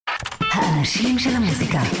האנשים של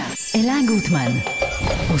המוזיקה. אלה גוטמן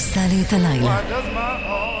עושה לי את הלילה.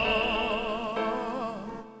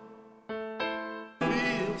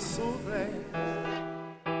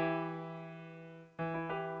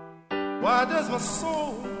 Why does my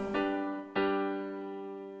soul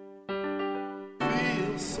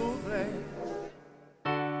feel so bad?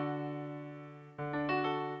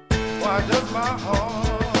 Why does my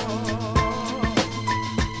heart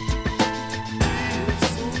feel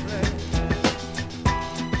so bad?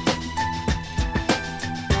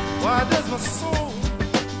 Why does my soul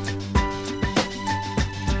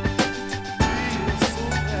feel so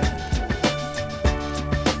bad?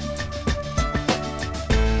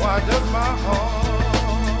 Why does my heart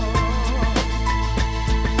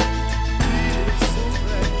feel so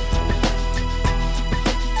bad?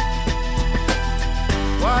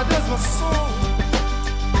 Why does my soul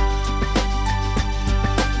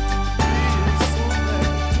feel so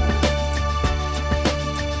bad?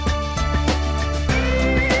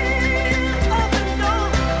 Up and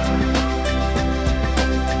down,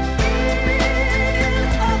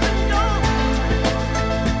 up and down.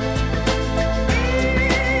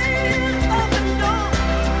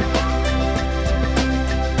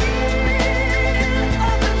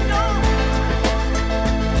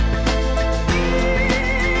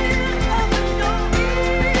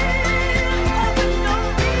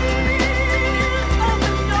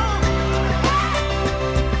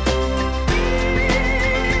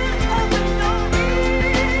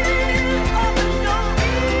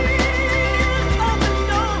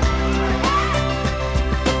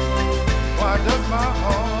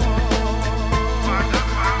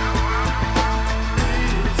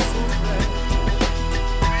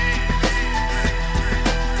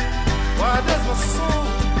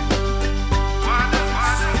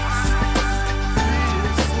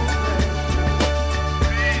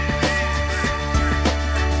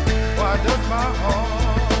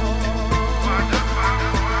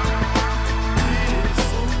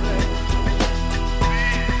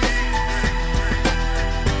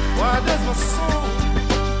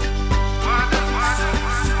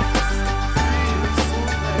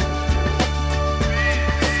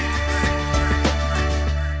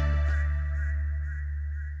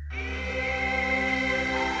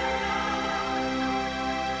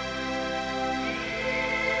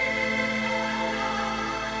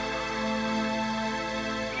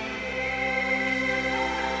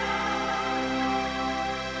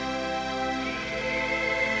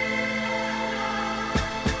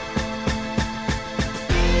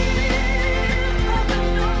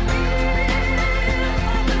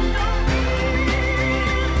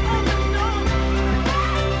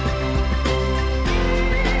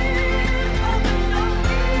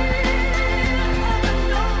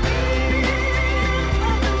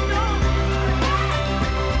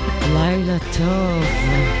 טוב.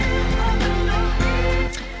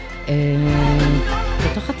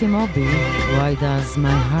 בתוך התימובי, Why does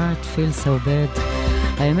my heart feel so bad?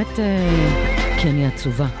 האמת, כי אני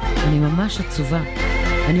עצובה. אני ממש עצובה.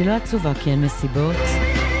 אני לא עצובה כי אין מסיבות,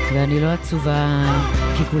 ואני לא עצובה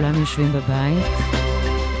כי כולם יושבים בבית.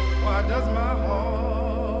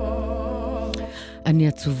 אני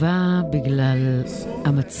עצובה בגלל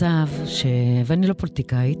המצב ואני לא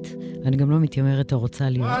פוליטיקאית, אני גם לא מתיימרת או רוצה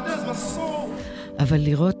להיות. אבל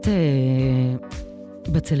לראות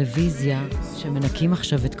בטלוויזיה שמנקים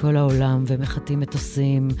עכשיו את כל העולם ומחטים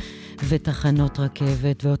מטוסים ותחנות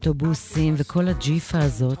רכבת ואוטובוסים וכל הג'יפה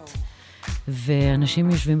הזאת, ואנשים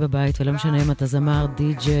יושבים בבית ולא משנה אם אתה זמר,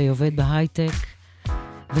 די-ג'יי, עובד בהייטק,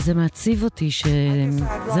 וזה מעציב אותי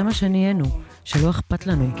שזה מה שנהיינו, שלא אכפת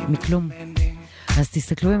לנו מכלום. אז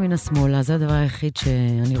תסתכלו ימינה שמאלה, זה הדבר היחיד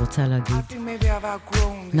שאני רוצה להגיד.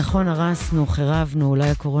 נכון, הרסנו, חרבנו, אולי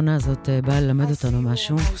הקורונה הזאת באה ללמד אותנו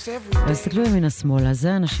משהו. אבל תסתכלו ימינה שמאלה,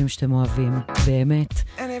 זה האנשים שאתם אוהבים, באמת.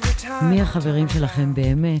 מי החברים שלכם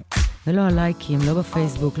באמת? ולא הלייקים, לא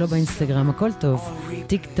בפייסבוק, לא באינסטגרם, הכל טוב.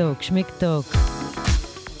 טיק טוק, שמיק טוק.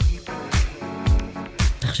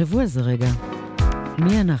 תחשבו על זה רגע.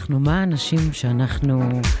 מי אנחנו? מה האנשים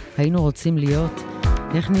שאנחנו היינו רוצים להיות?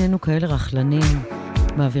 איך נהיינו כאלה רחלנים,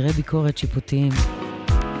 מעבירי ביקורת שיפוטיים?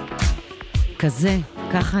 כזה,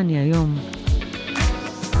 ככה אני היום.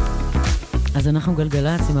 אז אנחנו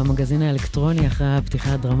גלגלץ עם המגזין האלקטרוני אחרי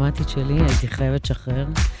הפתיחה הדרמטית שלי, הייתי חייבת שחרר.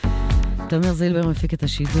 תומר זילבר מפיק את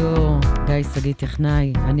השידור, גיא סגי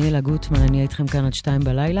טכנאי, אני אלה גוטמן, אני אהיה איתכם כאן עד 2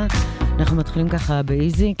 בלילה. אנחנו מתחילים ככה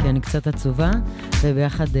באיזי, כי אני קצת עצובה,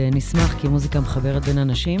 וביחד נשמח כי מוזיקה מחברת בין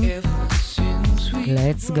אנשים.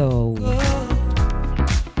 Let's go.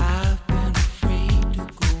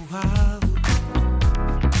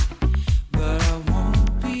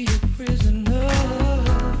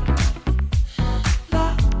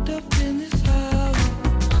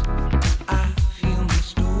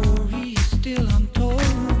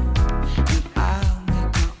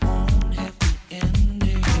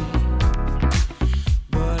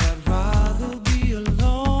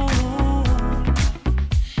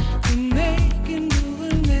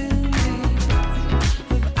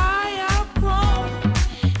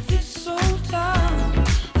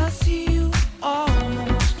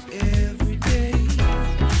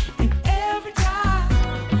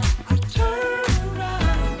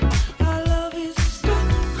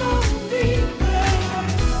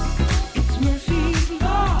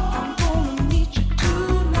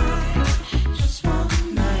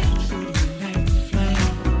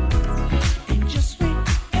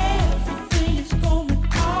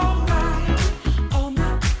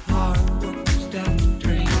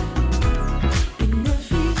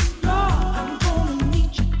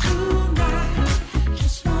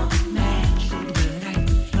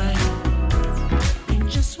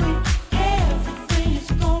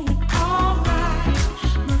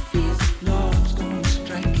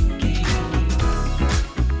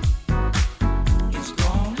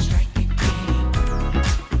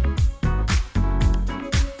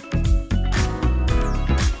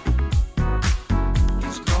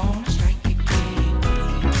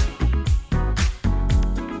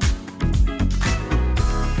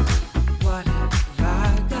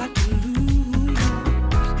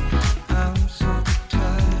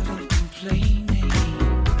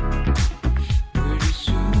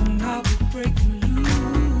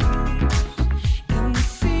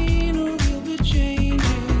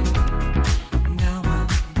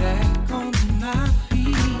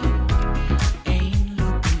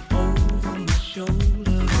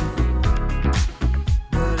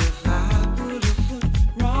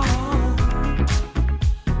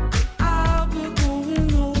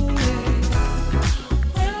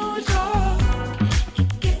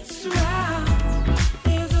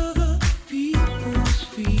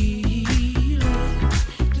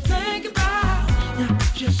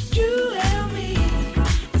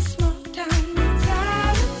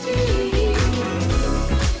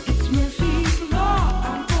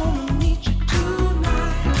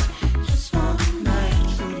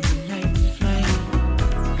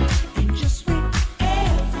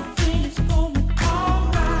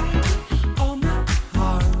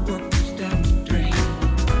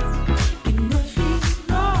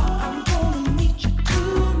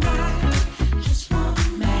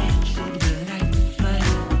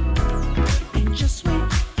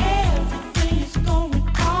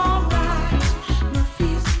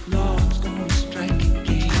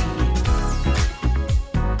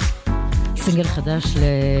 סינגל חדש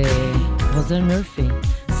לרוזן מרפי,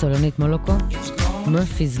 סולנית מולוקו,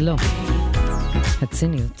 מרפי's לא,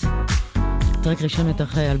 הציניות. טרק ראשון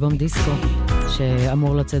מתוך אלבום דיסקו,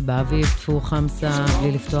 שאמור לצאת באביב, תפור חמסה,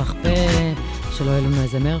 בלי לפתוח פה, שלא יהיה לנו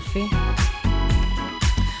איזה מרפי.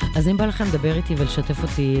 אז אם בא לכם לדבר איתי ולשתף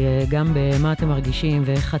אותי גם במה אתם מרגישים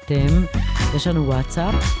ואיך אתם, יש לנו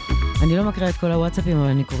וואטסאפ. אני לא מקריאה את כל הוואטסאפים, אבל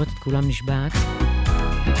אני קוראת את כולם נשבעת.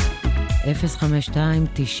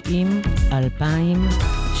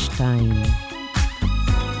 052-90-2002.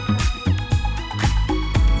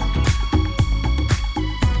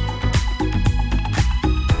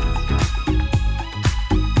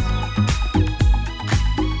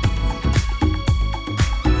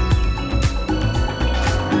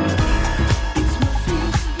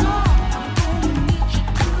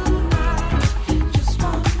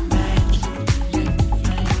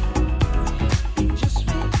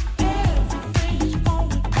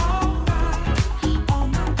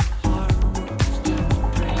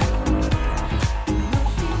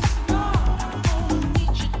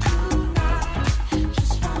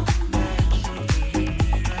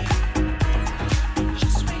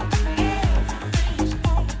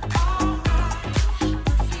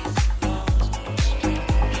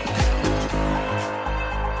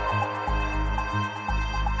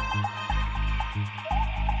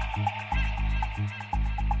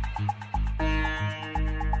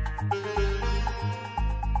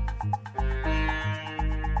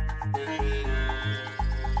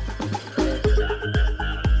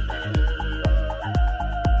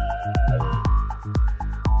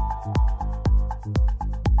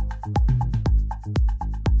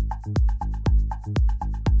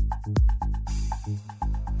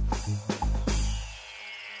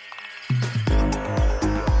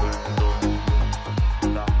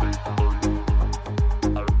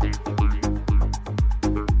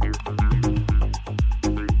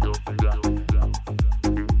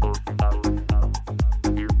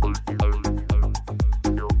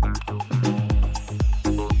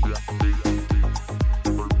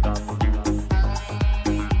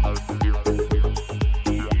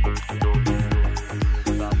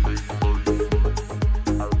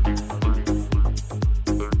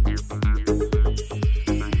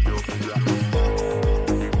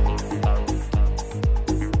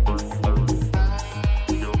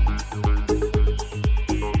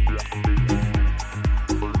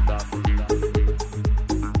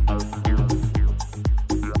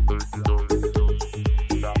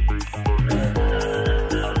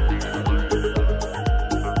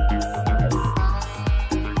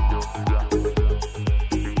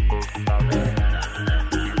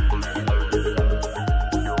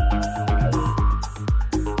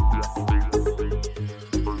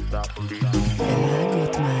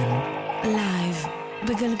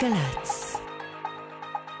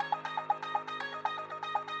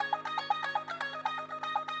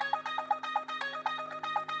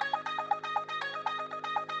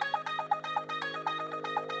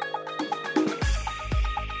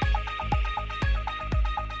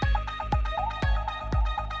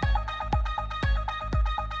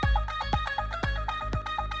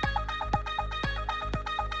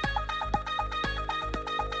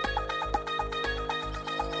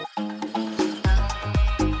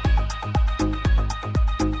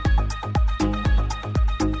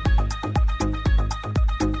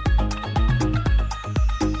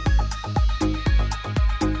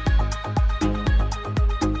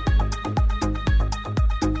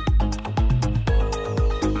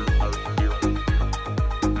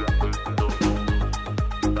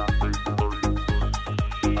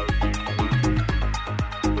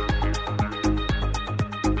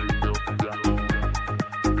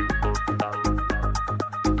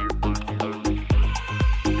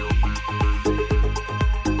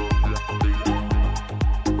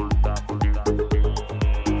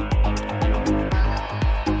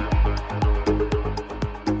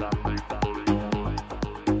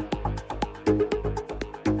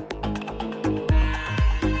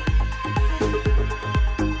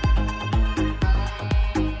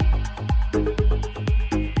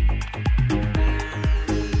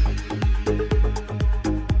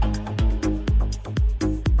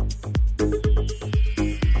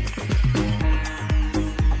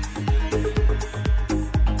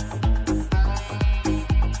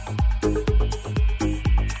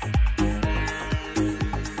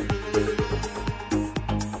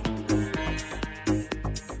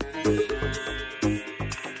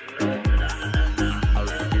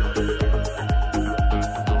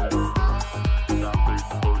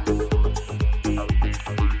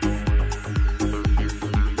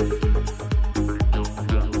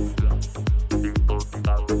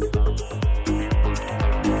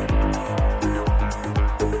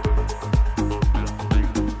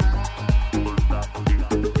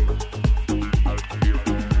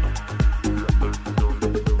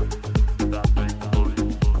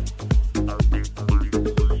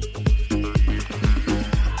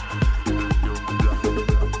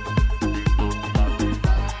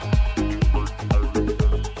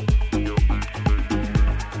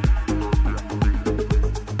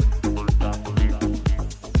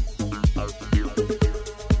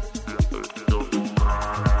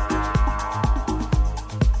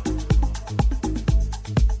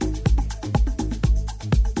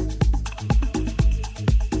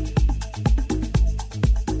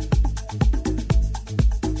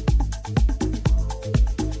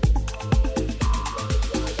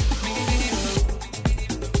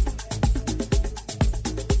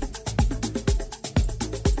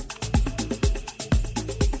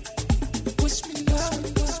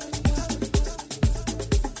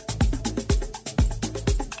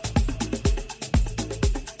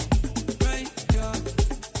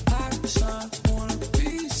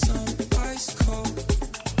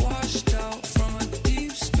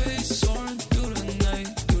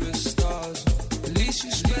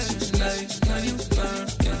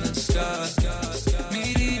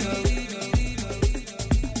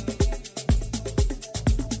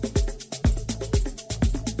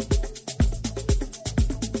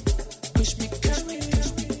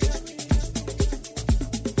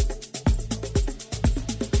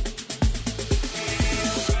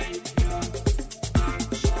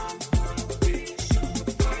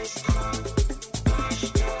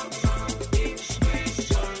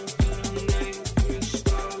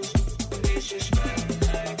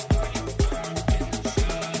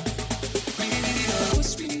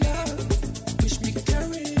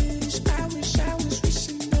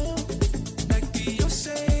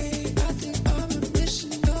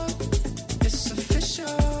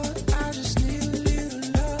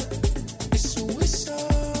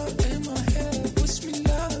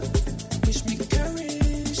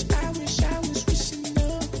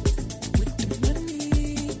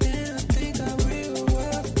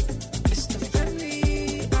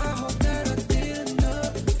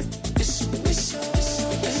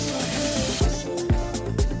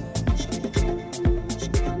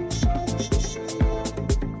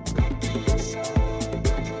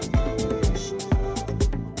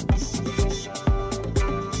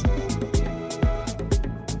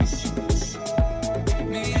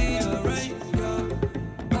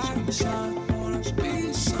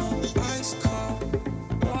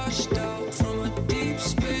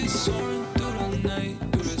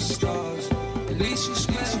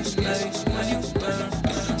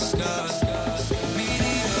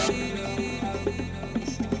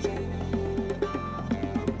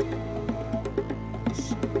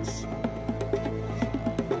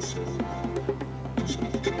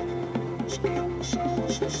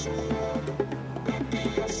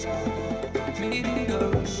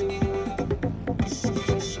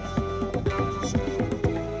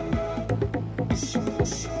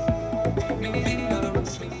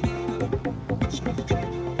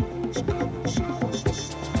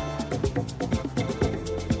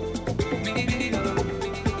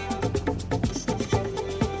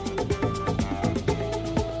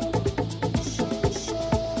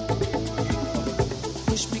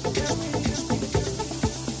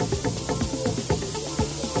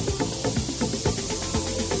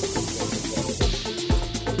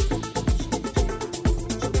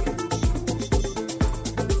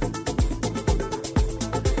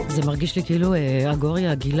 זה מרגיש לי כאילו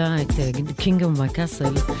אגוריה גילה את Kingdom of My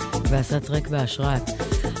Castle ועשה טרק בהשראת.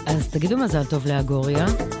 אז תגידו מזל טוב לאגוריה,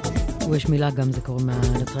 יש מילה גם זה קוראים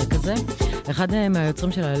לטרק הזה. אחד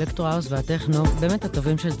מהיוצרים של האלקטרו-האוס והטכנו, באמת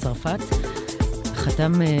הטובים של צרפת,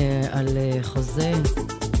 חתם על חוזה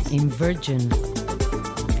עם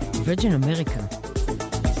וירג'ין אמריקה.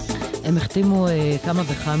 הם החתימו כמה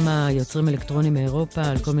וכמה יוצרים אלקטרונים מאירופה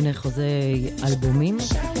על כל מיני חוזי אלבומים.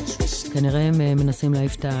 כנראה הם מנסים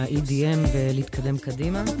להעיף את ה-EDM ולהתקדם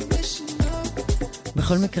קדימה.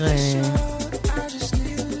 בכל מקרה,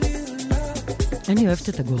 אני אוהבת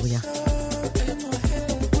את אגוריה.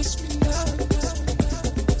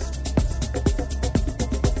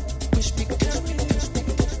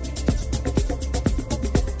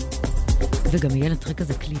 וגם יהיה לטרק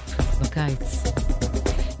הזה קליפ בקיץ.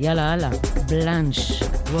 יאללה, הלאה. בלנש,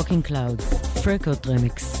 Walking Clouds, פרקוט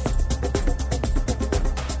רמיקס.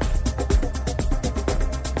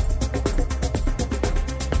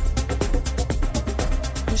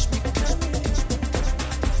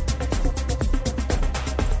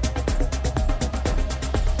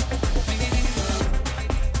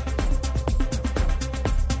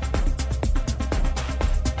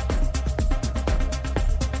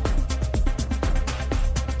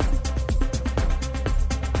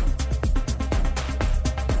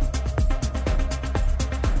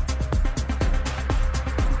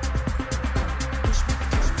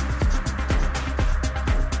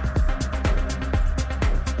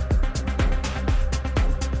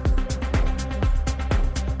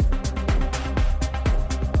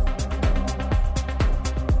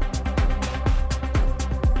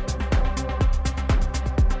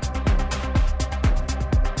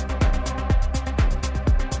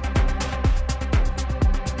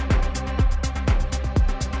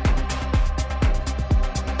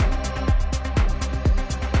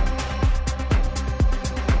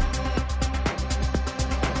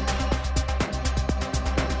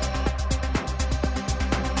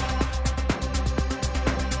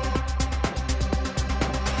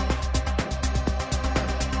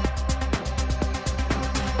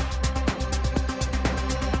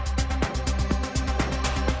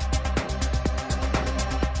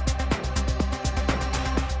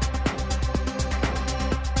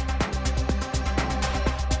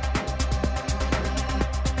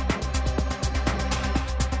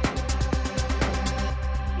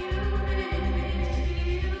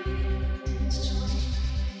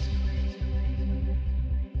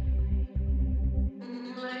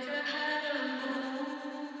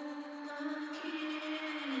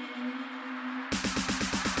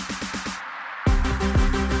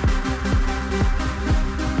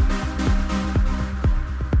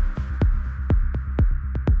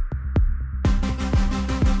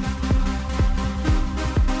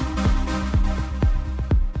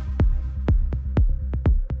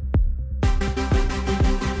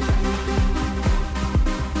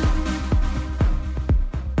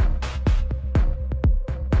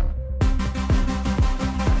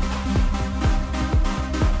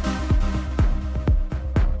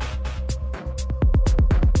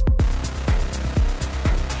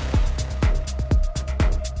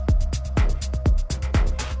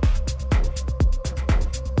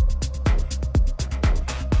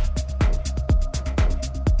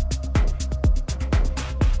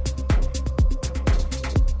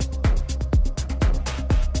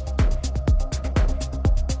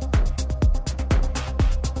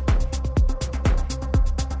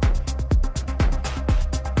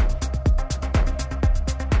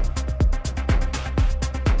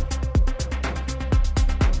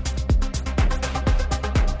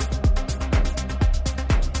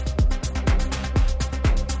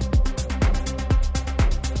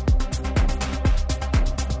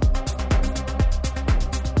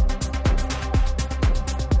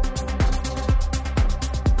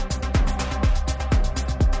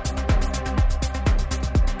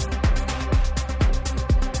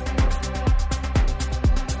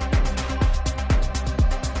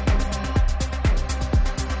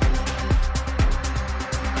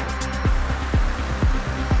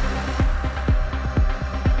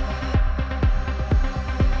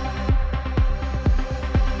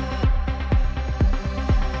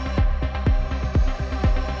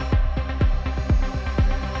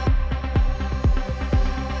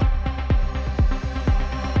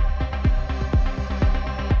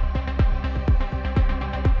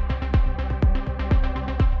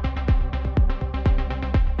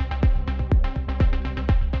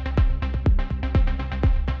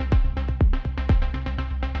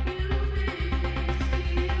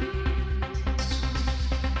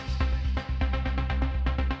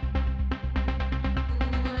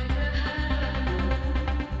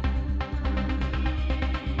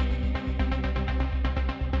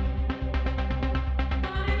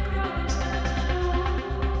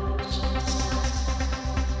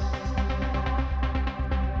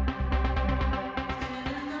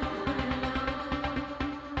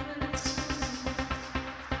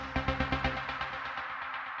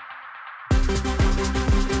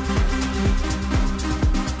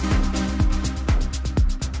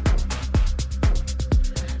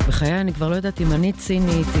 בחיי אני כבר לא יודעת אם אני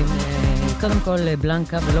צינית, אם קודם כל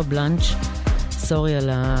בלנקה ולא בלנץ', סורי על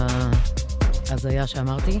ההזיה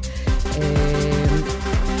שאמרתי.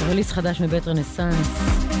 רליס חדש מבית רנסנס,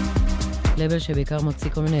 לבל שבעיקר מוציא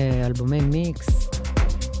כל מיני אלבומי מיקס.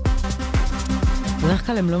 בדרך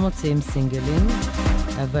כלל הם לא מוציאים סינגלים,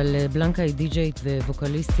 אבל בלנקה היא די-ג'יית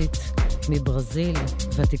וווקליסטית מברזיל,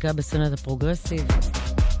 ותיקה בסצנת הפרוגרסיב.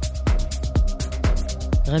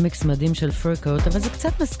 רמיקס מדהים של פרקוט, אבל זה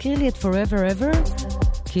קצת מזכיר לי את Forever Ever,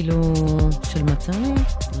 כאילו של מצאני,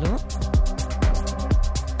 לא?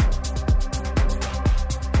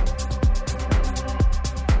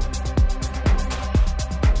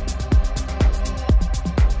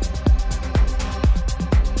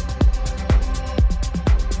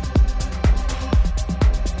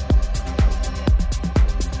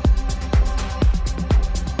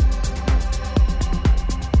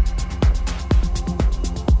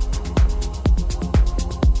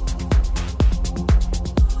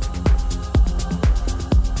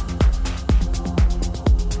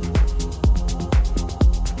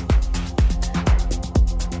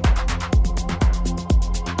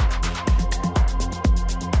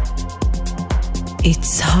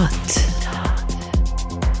 It's hot.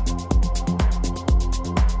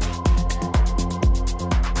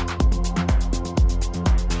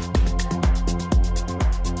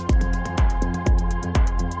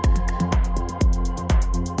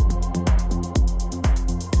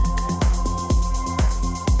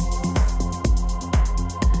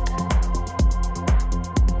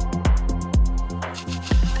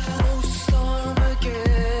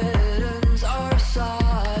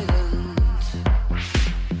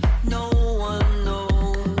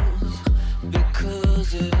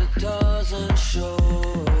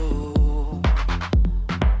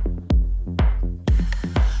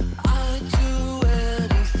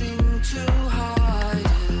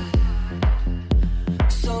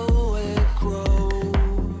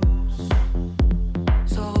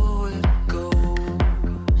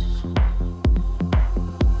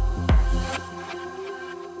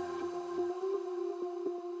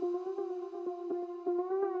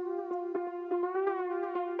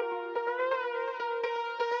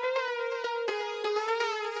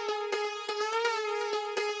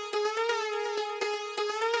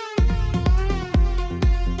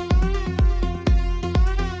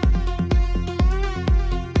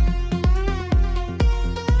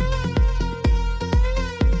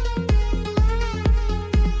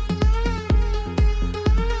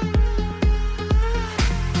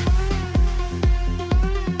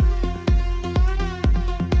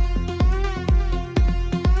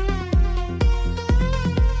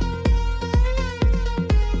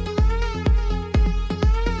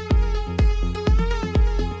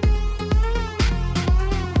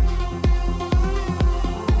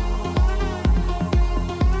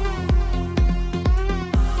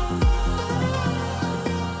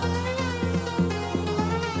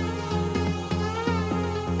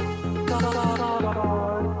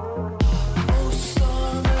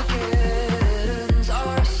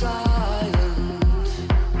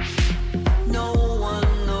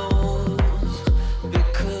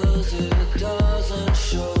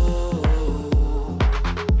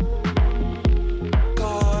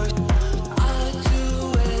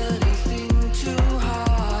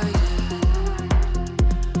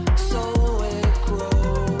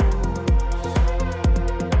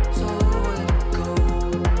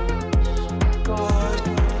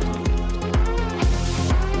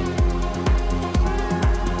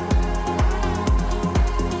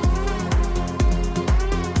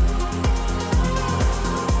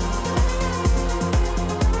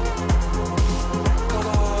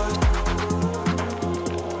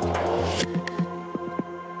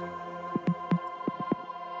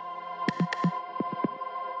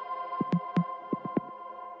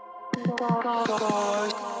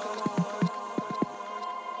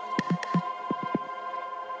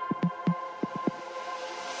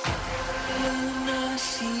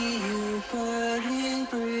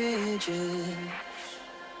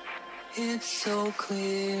 It's so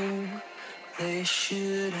clear they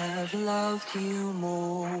should have loved you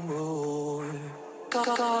more.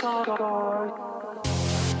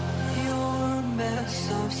 Your mess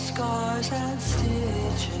of scars and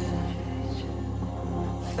stitches,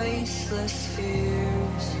 faceless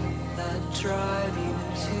fears that drive you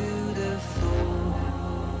to the floor.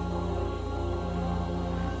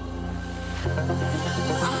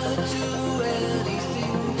 I'd do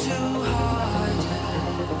anything to hide it,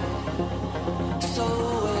 so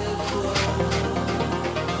it grows.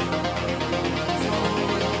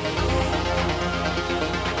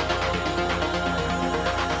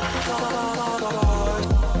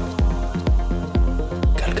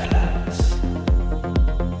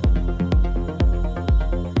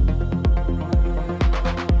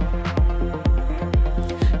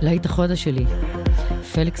 חודש שלי,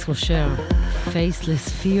 פליקס רושר,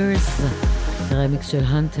 Faceless Fears, רמיקס של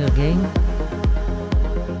הנטר גיים.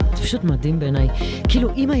 זה פשוט מדהים בעיניי.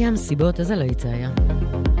 כאילו, אם היה מסיבות, איזה להיט זה היה.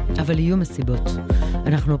 אבל יהיו מסיבות.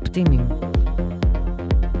 אנחנו אופטימיים.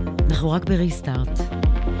 אנחנו רק בריסטארט.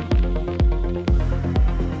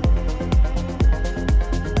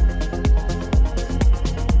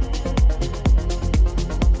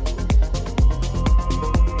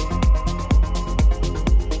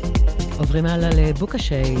 עוברים הלאה לבוקה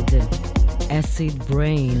שייד, אסיד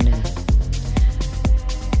בריין.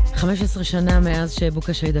 15 שנה מאז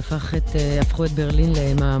שבוקה שייד הפכו את ברלין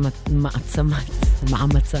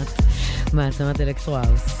מעצמת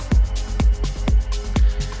אלקטרו-האוס.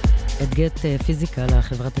 את גט פיזיקל,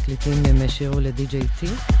 החברת תקליטים, הם השאירו ל-DJT.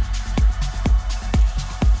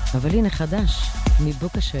 אבל הנה חדש,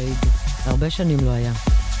 מבוקה שייד, הרבה שנים לא היה.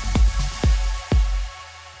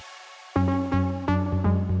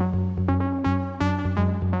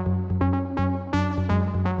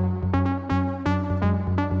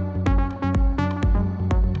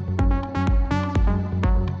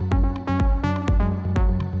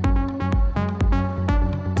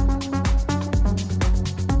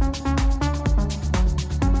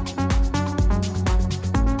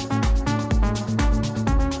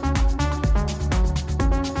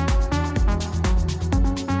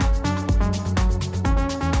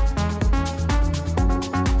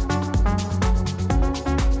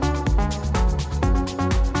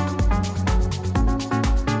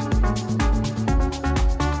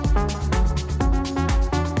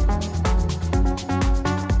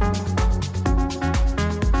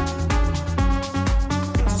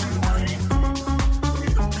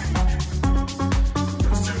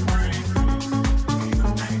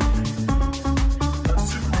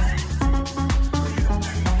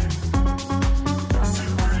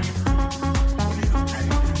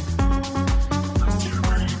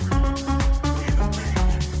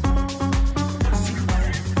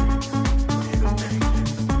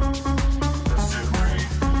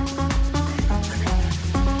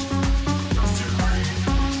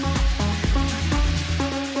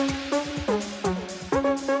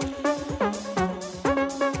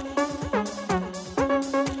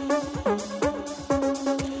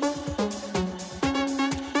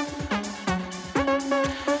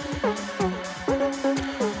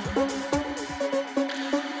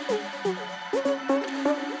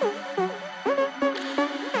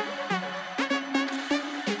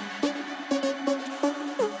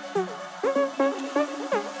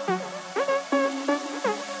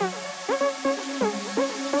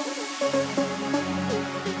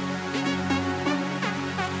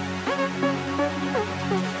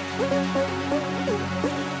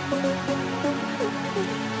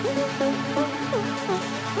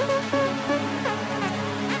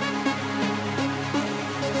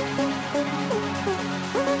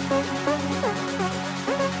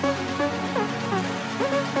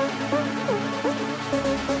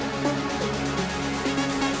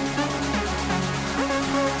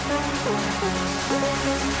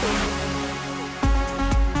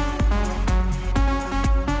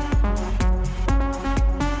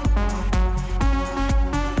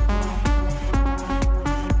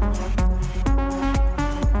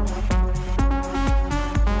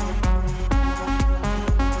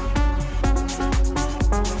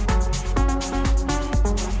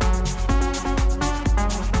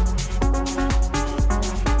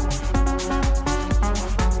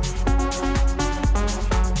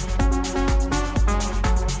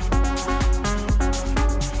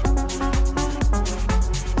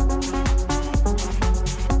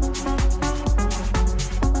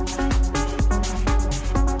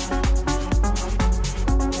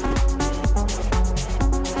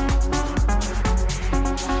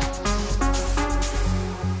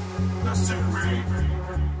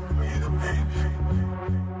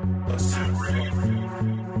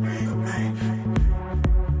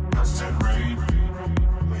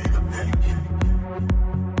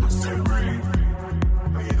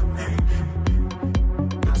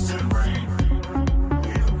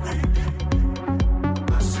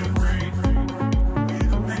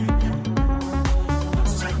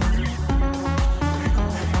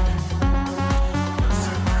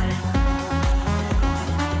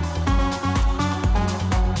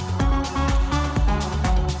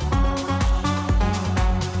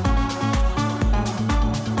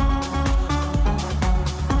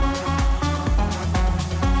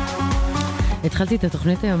 התחלתי את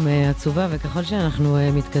התוכנית היום עצובה, וככל שאנחנו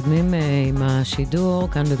מתקדמים עם השידור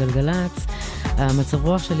כאן בגלגלץ, המצב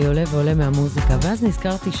רוח שלי עולה ועולה מהמוזיקה. ואז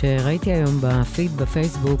נזכרתי שראיתי היום בפיד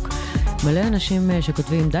בפייסבוק מלא אנשים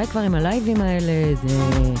שכותבים, די כבר עם הלייבים האלה,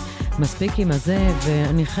 זה מספיק עם הזה,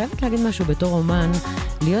 ואני חייבת להגיד משהו בתור אומן,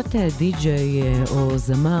 להיות די-ג'יי או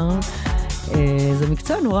זמר, זה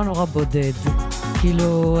מקצוע נורא נורא בודד.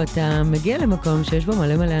 כאילו, אתה מגיע למקום שיש בו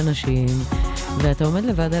מלא מלא אנשים, ואתה עומד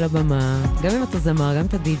לבד על הבמה, גם אם אתה זמר, גם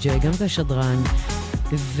אתה די-ג'יי, גם אתה שדרן,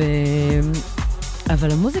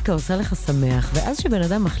 אבל המוזיקה עושה לך שמח, ואז שבן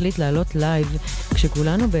אדם מחליט לעלות לייב,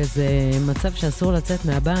 כשכולנו באיזה מצב שאסור לצאת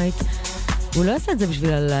מהבית, הוא לא עושה את זה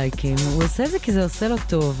בשביל הלייקים, הוא עושה את זה כי זה עושה לו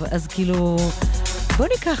טוב, אז כאילו, בוא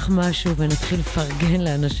ניקח משהו ונתחיל לפרגן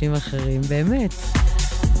לאנשים אחרים, באמת.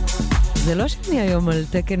 זה לא שאני היום על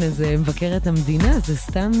תקן איזה מבקרת המדינה, זה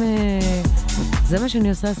סתם, זה מה שאני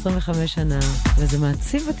עושה 25 שנה, וזה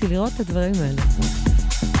מעציב אותי לראות את הדברים האלה.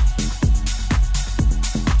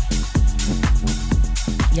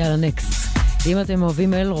 יאללה, נקסט. אם אתם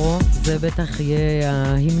אוהבים אלרו, זה בטח יהיה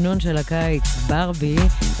ההמנון של הקיץ, ברבי.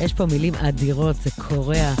 יש פה מילים אדירות, זה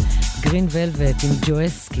קוריאה, גרין ולווט עם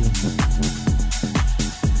ג'ואסקי.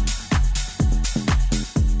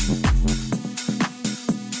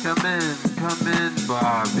 Come in,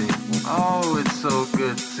 Barbie. Oh, it's so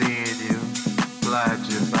good seeing you. Glad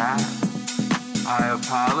you're back. I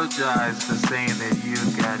apologize for saying that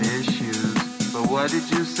you've got issues, but what did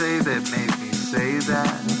you say that made me say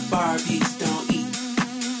that? Barbies don't eat,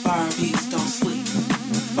 Barbies don't sleep,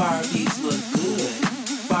 Barbies look good,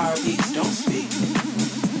 Barbies don't speak.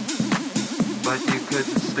 But you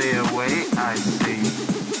couldn't stay away, I see,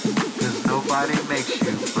 'cause nobody makes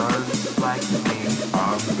you buzz like me.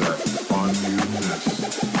 I'm that fun-you-ness.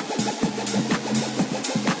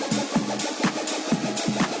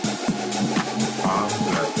 I'm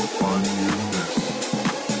that fun-you-ness.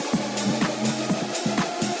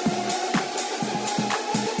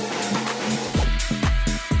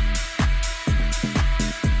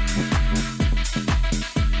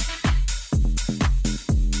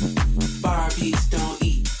 Barbies don't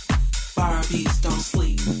eat, Barbies don't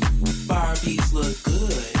sleep, Barbies look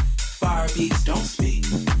good, Barbies don't speak.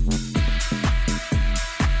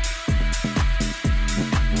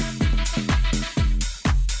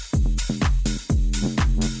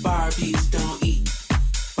 Barbies don't eat,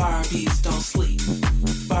 Barbies don't sleep,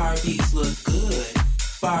 Barbies look good,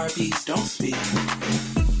 Barbies don't speak.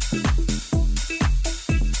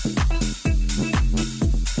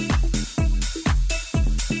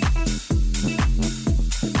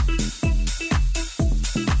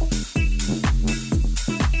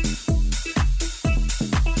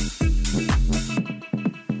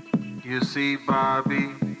 You see,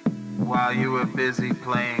 Barbie, while you were busy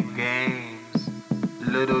playing games,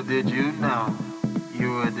 little did you know you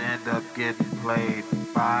would end up getting played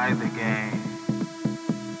by the game.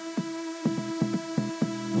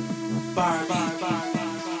 Barbie.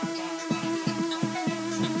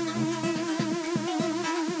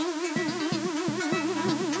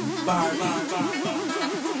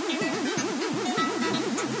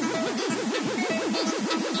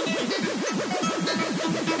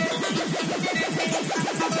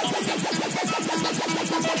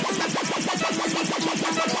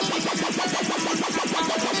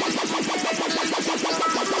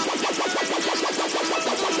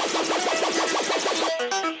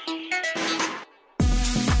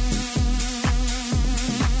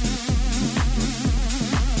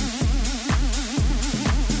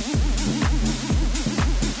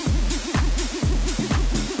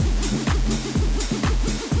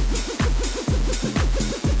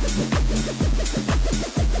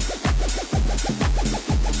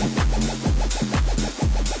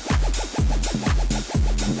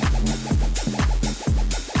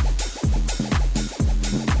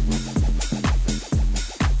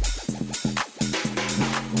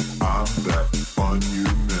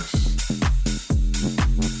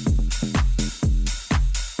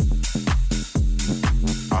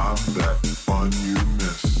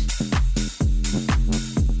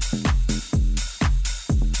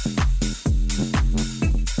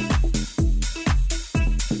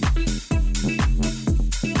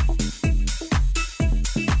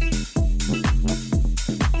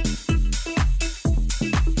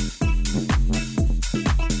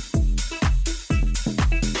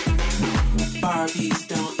 Barbies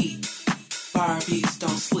don't eat, Barbies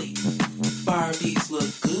don't sleep, Barbies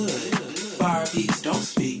look good, Barbies don't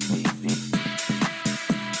speak.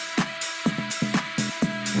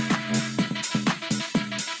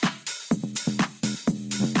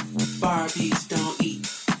 Barbies don't eat,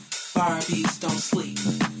 Barbies don't sleep,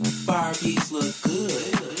 Barbies look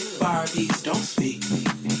good, Barbies don't speak.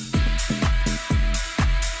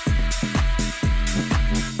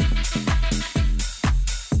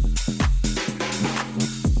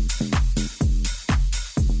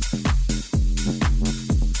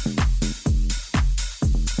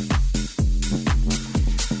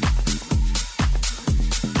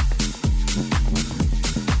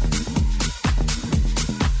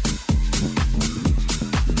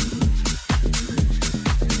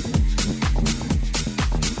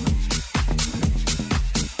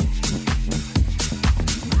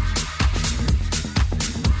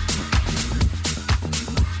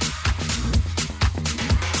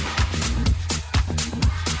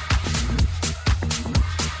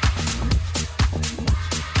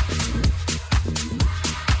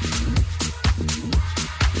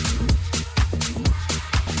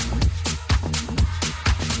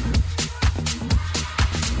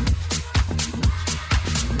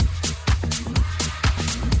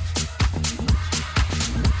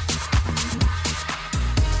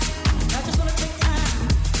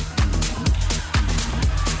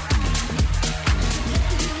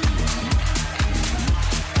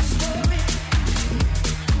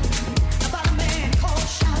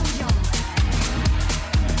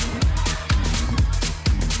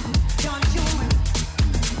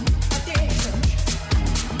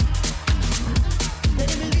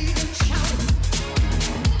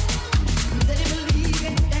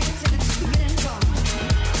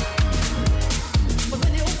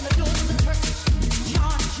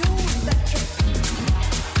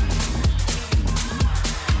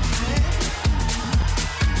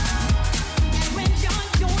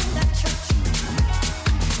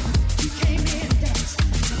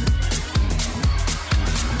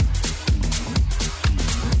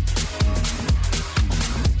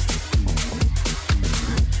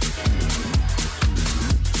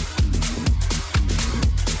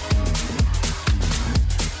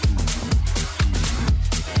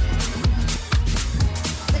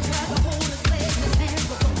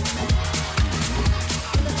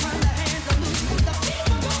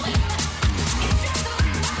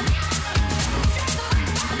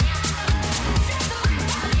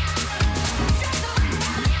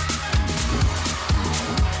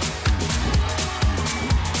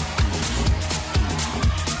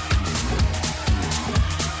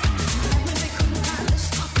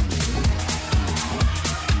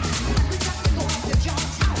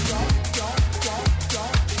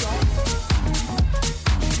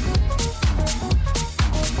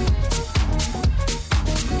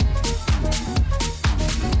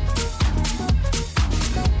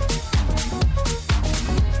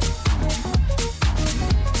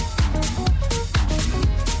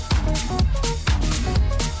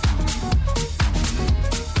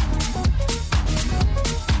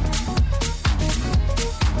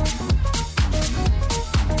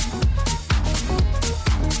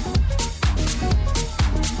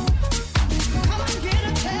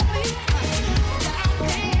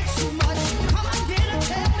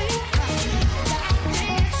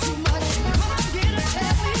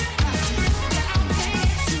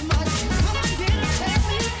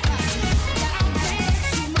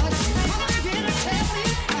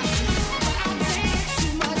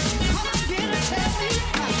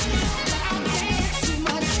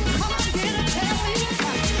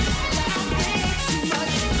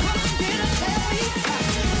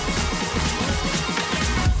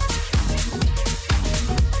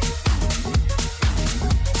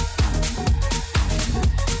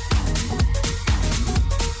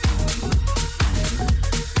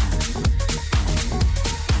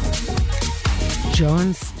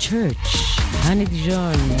 ג'ונס צ'רץ', הני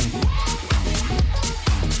דיז'ון.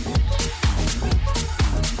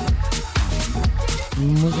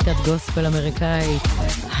 מוזיקת גוספל אמריקאית,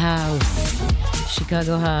 האוס,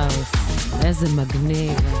 שיקגו האוס. איזה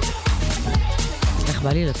מגניב. איך בא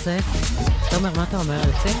לי לצאת? תומר, מה אתה אומר?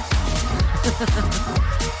 יוצא?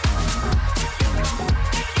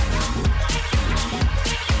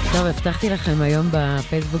 טוב, הבטחתי לכם היום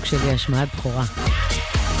בפייסבוק שלי השמעת בחורה.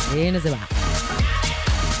 הנה זה בא.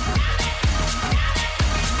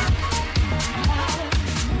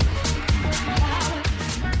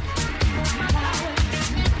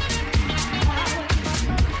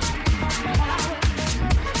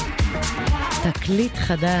 תקליט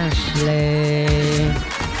חדש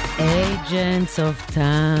ל-Agents of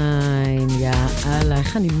Time. יאללה,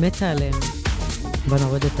 איך אני מתה עליהם. בוא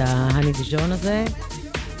נוריד את ההני דיז'ון הזה.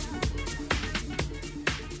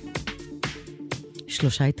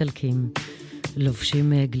 3 איטלקים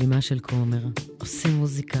לובשים גלימה של כומר, עושים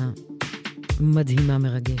מוזיקה מדהימה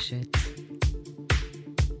מרגשת.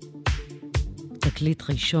 תקליט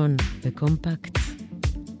ראשון בקומפקט.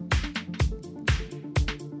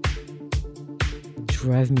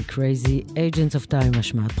 Drive me crazy, Agents of Time,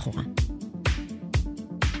 השמעת בחורה.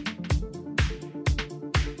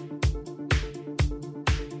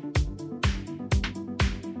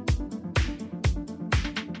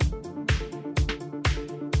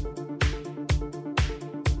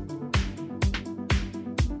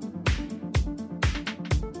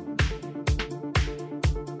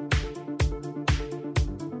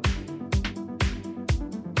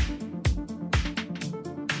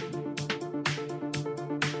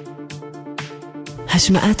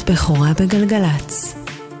 השמעת בכורה בגלגלץ.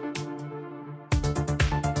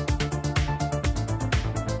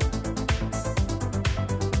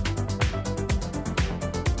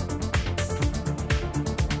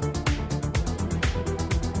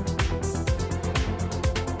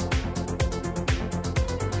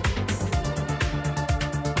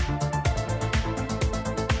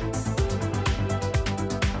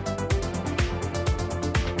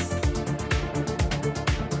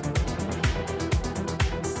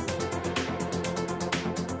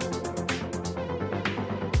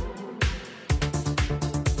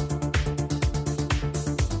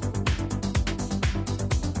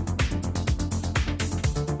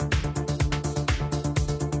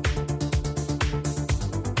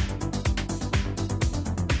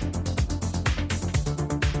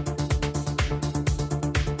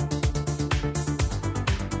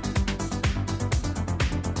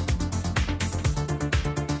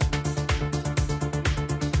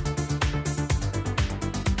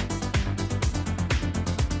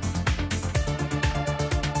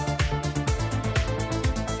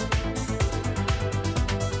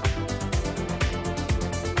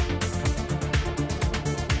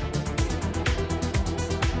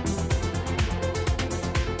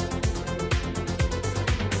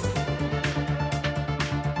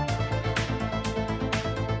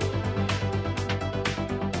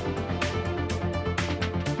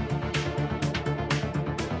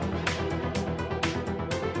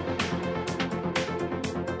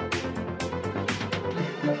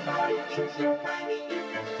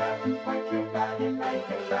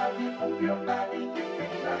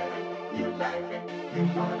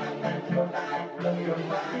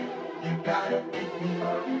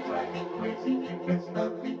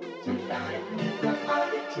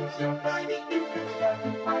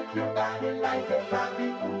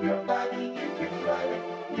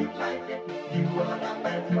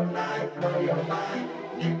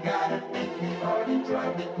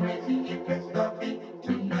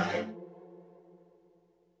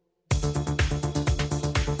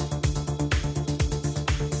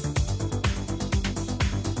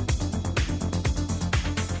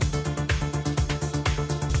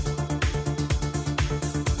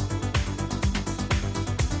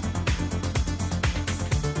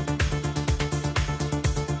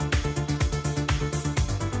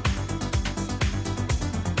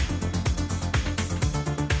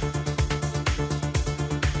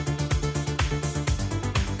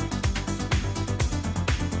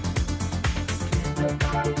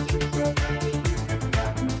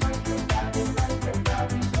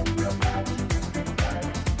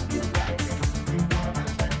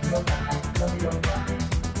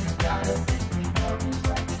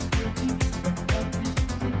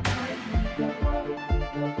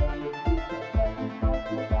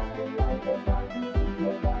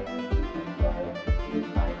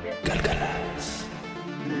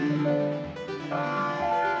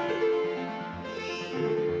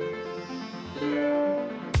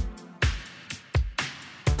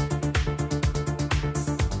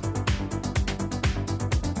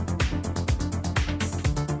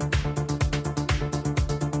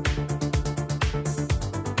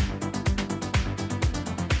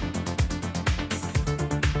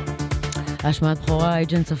 השמעת בכורה,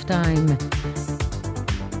 Agents of Time.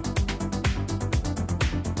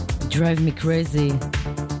 Drive me crazy.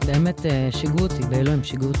 באמת שיגעו אותי, באלוהים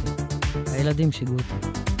שיגעו אותי. הילדים שיגעו אותי.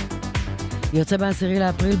 יוצא ב10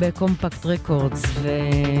 לאפריל בקומפקט רקורדס,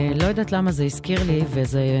 ולא יודעת למה זה הזכיר לי,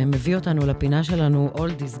 וזה מביא אותנו לפינה שלנו,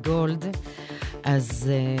 Old is Gold.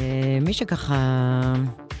 אז מי שככה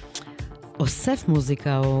אוסף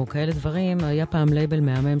מוזיקה או כאלה דברים, היה פעם לייבל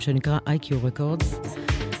מהמם שנקרא IQ Records,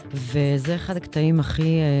 וזה אחד הקטעים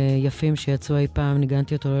הכי יפים שיצאו אי פעם,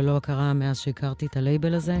 ניגנתי אותו ללא הכרה מאז שהכרתי את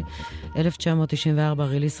הלייבל הזה. 1994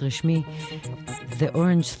 ריליס רשמי, The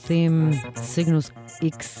Orange Theme, Cygnus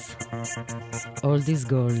X, Old is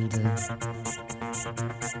Gold.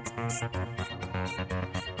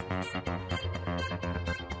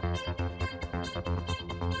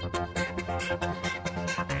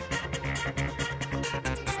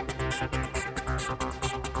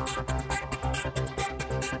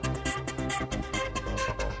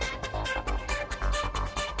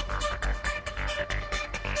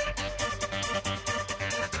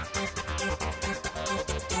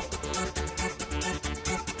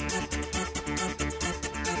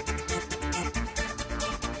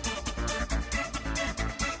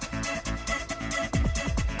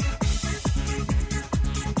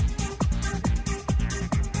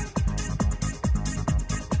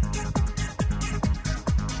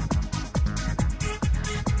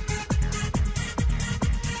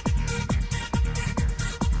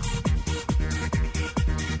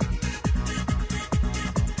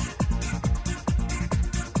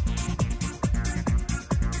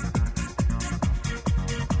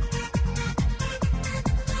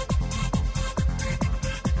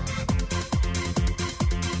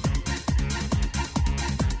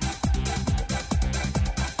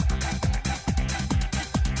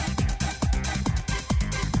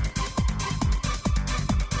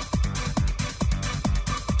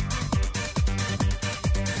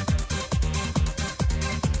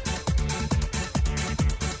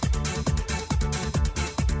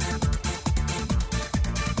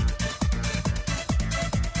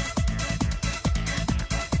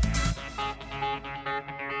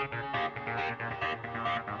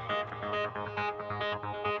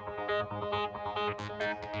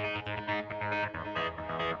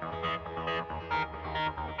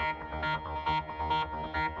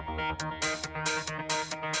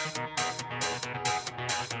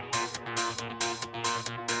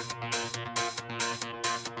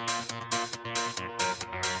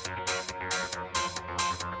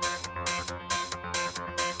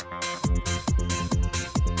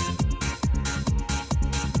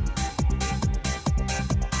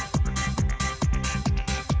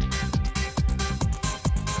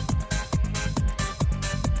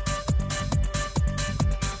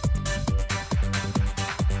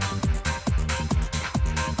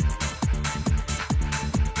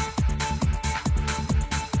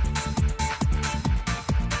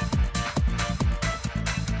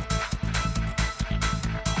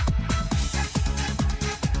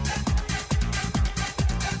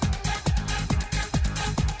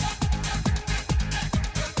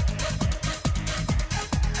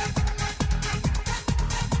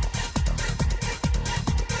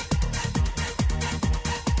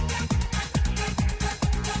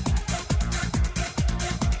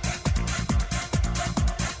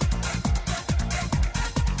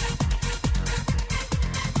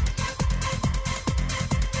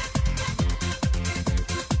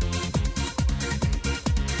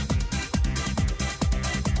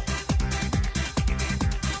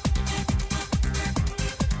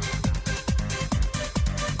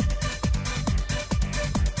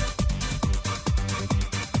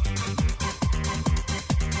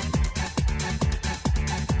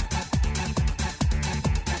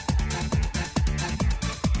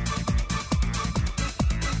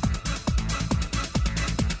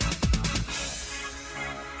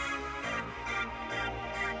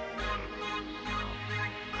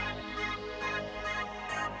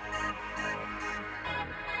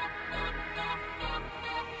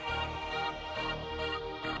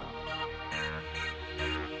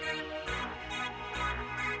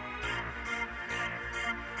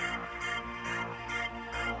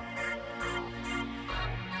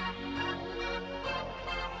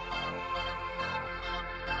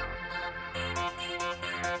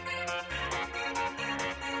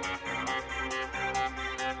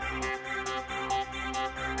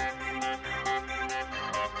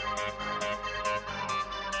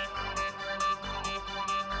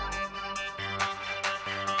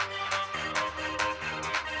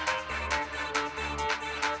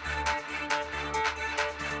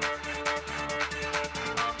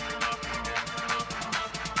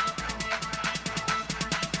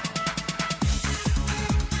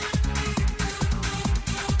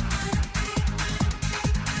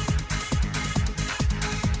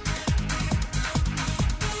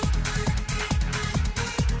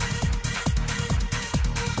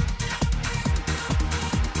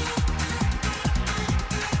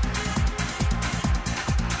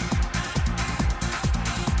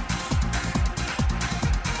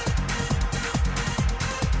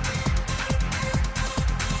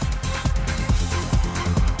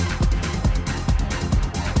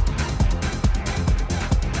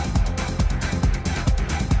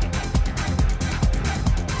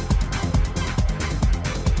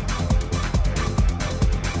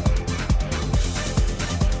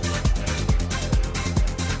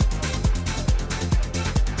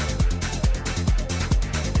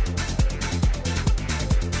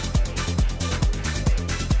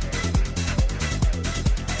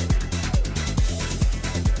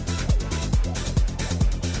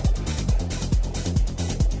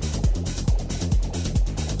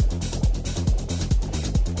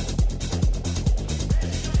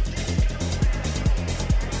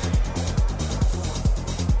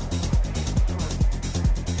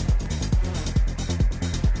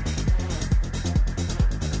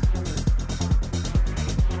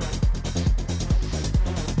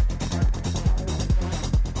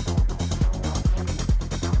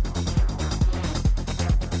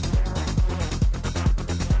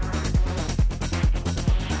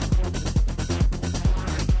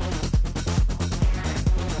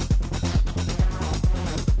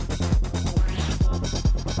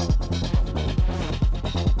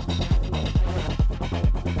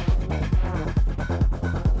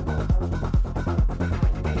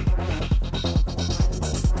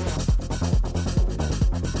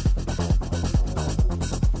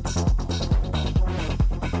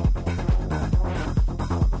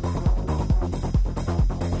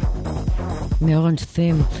 מאורנג'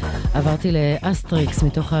 תים. עברתי לאסטריקס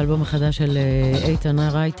מתוך האלבום החדש של איתן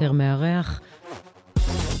רייטר מארח.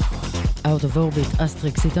 Out of Orbit,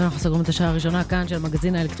 אסטריקס. איתנו אנחנו סוגרים את השעה הראשונה כאן של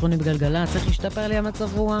המגזין האלקטרוני בגלגלצ. צריך להשתפר לי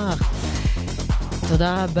המצב רוח.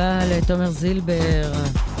 תודה רבה לתומר זילבר,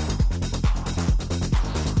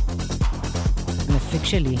 מפיק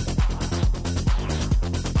שלי.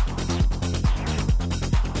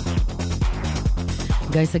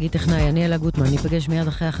 גיא סגי טכנאי, אני אלה גוטמן, ניפגש מיד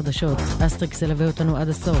אחרי החדשות. אסטריקס ילווה אותנו עד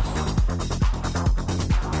הסוף.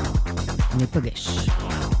 ניפגש.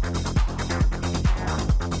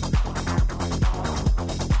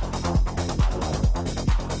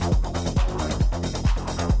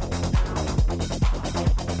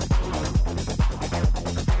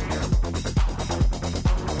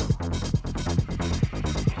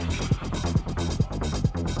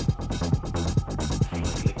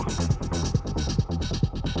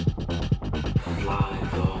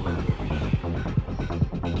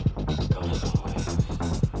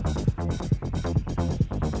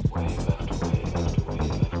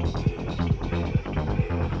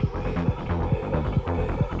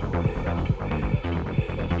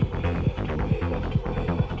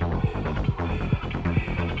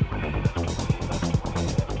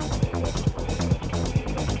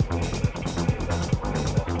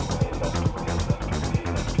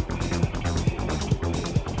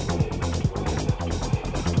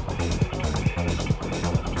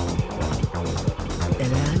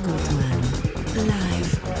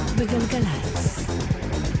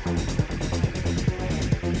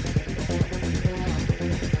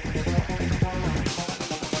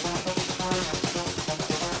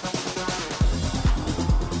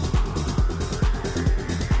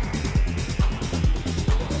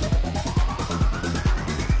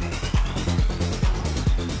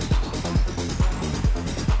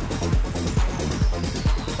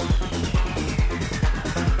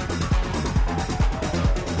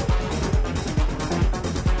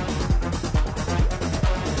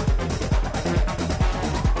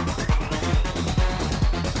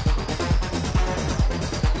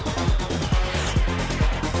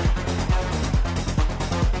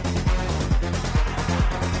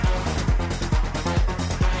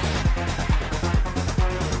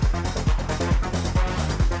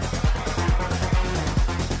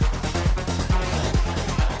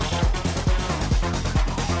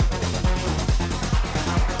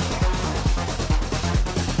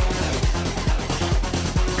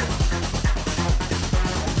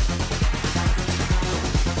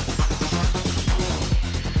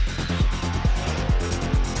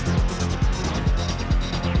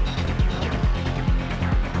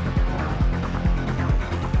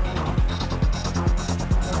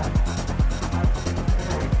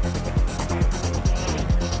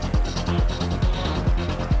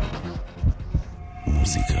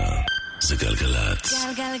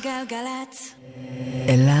 גלגלצ.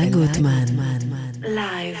 אלה גוטמן.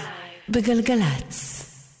 לייב בגלגלצ.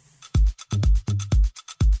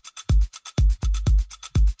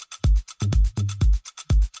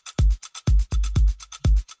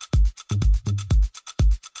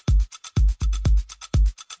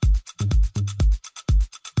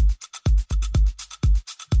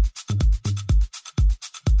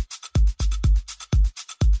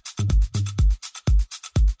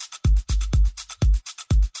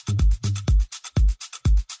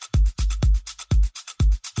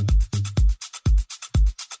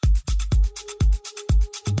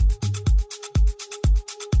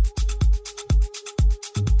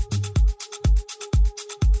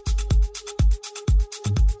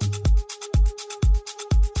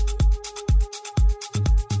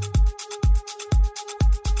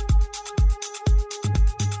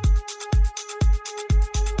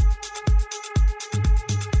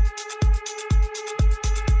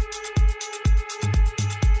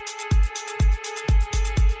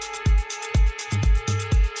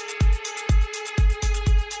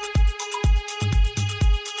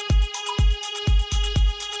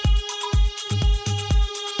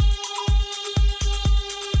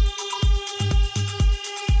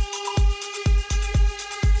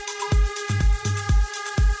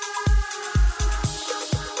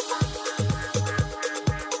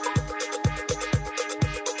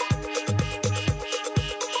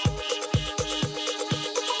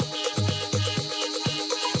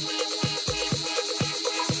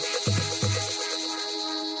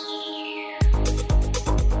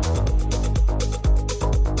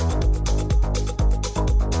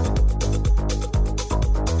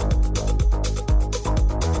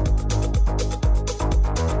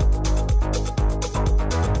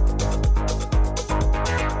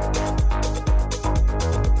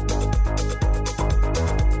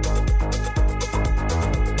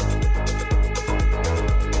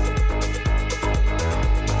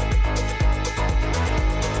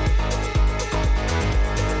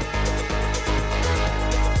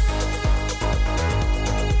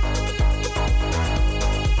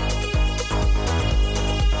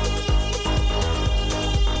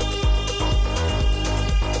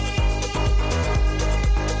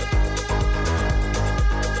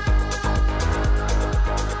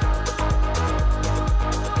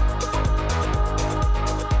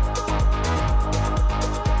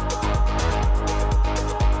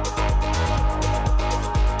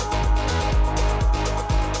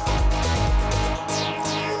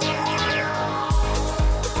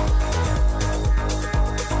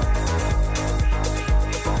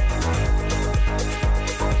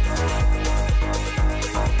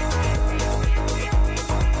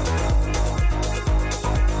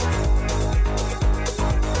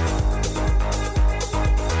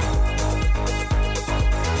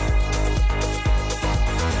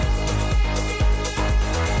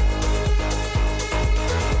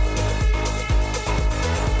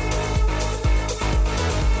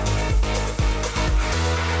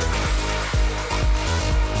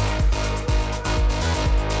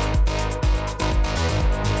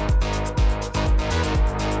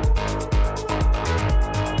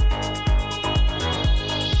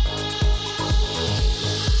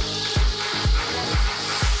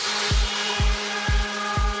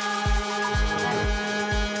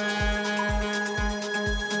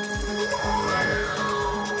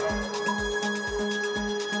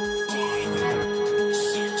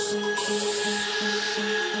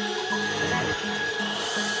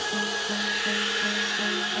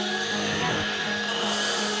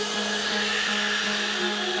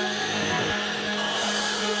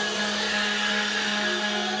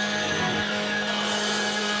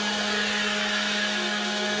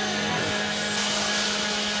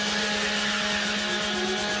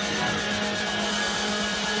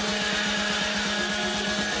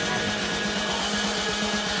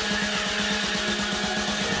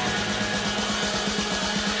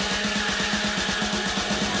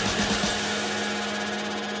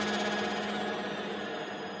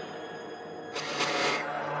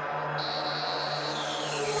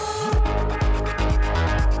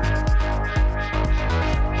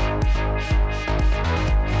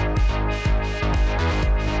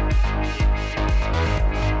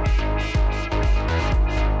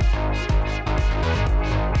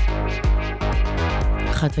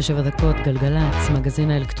 1:07, גלגלצ,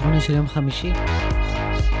 מגזין האלקטרוני של יום חמישי.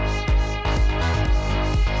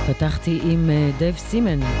 פתחתי עם דייב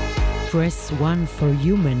סימן, Press One for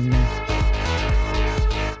Human.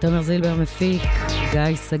 תומר זילבר מפיק,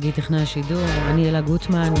 גיא סגי תכנן השידור, אני אלה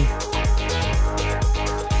גוטמן.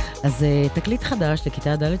 אז תקליט חדש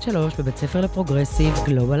לכיתה ד' 3 בבית ספר לפרוגרסיב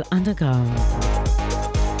גלובל אנדרגראונד.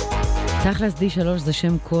 תכלס D3 זה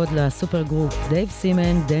שם קוד לסופר גרופ דייב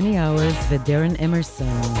סימן, דני אוורס ודרן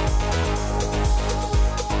אמרסון.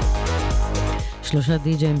 3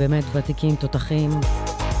 די-ג'יים באמת ותיקים, תותחים,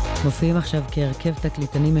 מופיעים עכשיו כהרכב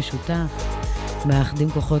תקליטני משותף, מאחדים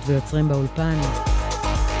כוחות ויוצרים באולפן.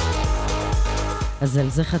 אז על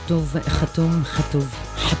זה חטוב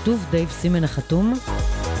דייב סימן החתום,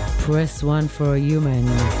 Press One for a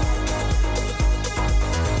Human.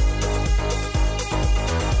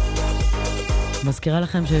 מזכירה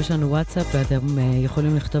לכם שיש לנו וואטסאפ ואתם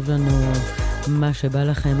יכולים לכתוב לנו מה שבא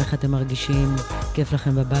לכם, איך אתם מרגישים, כיף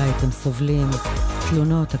לכם בבית, אתם סובלים,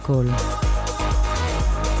 תלונות, הכל.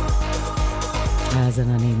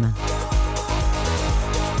 האזנה נעימה.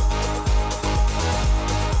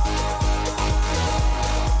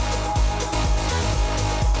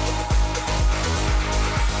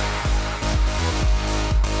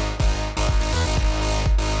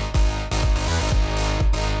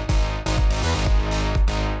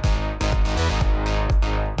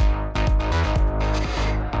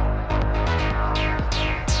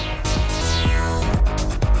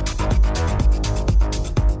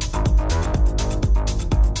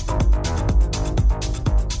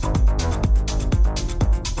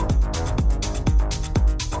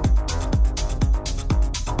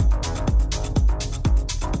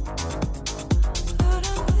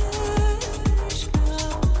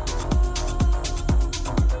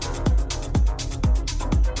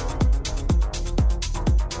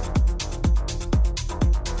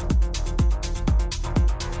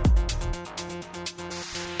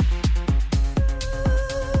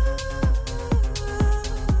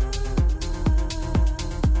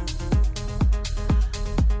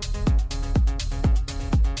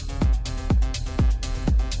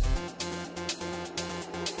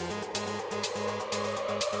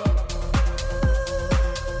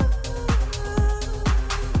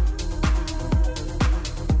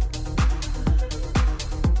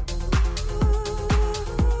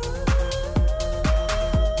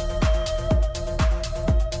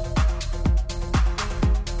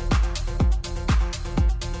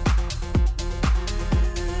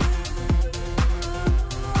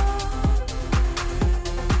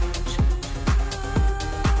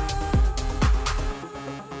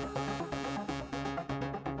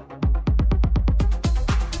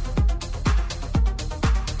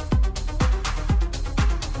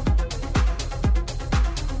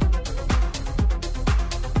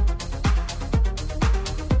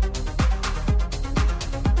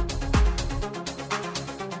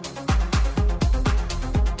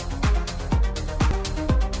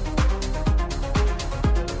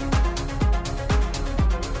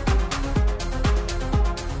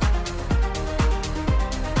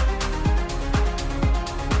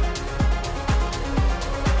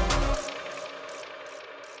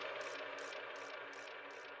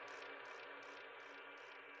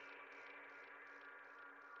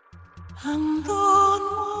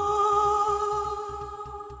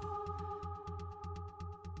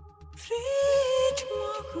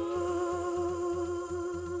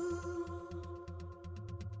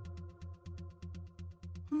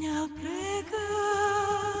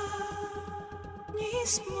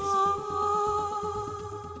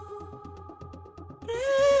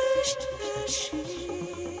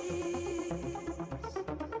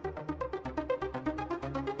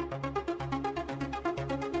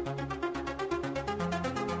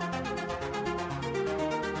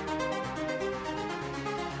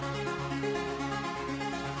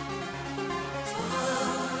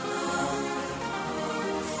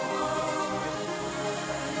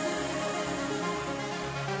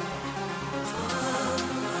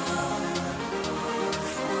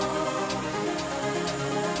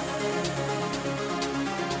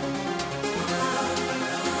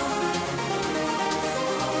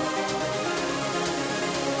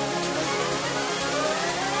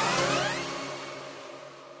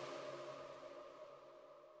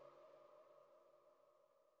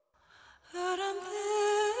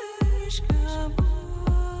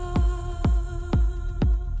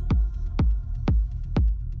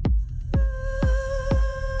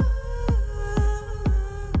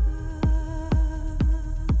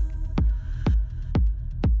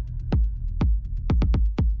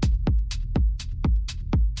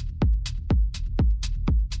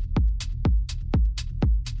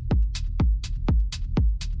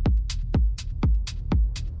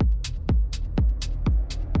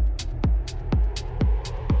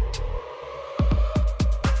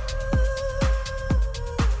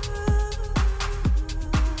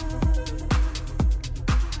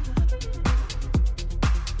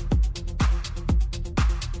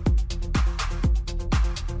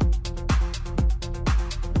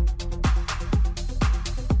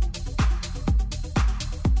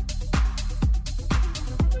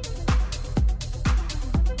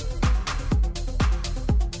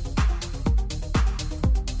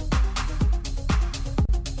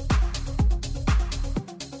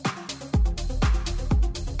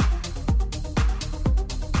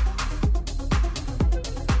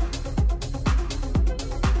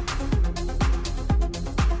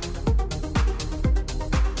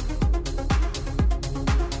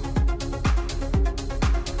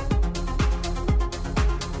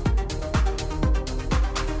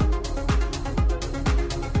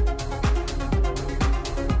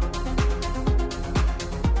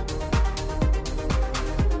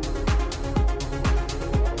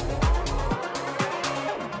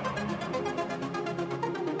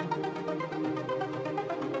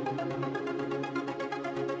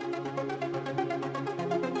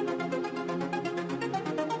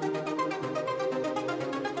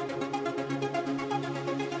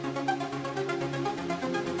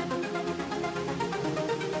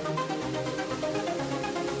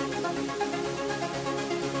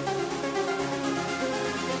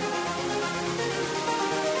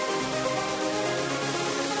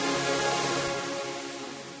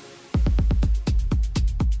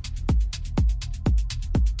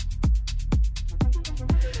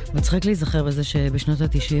 מצחיק להיזכר בזה שבשנות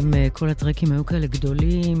ה-90 כל הטרקים היו כאלה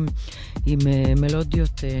גדולים, עם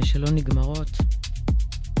מלודיות שלא נגמרות.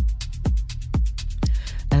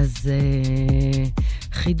 אז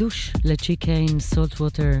חידוש לצ'יקיין, סולט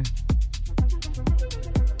ווטר.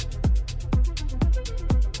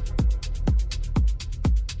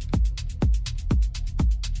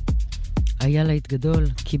 היה להיט גדול,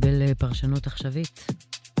 קיבל פרשנות עכשווית.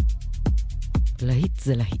 להיט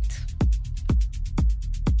זה להיט.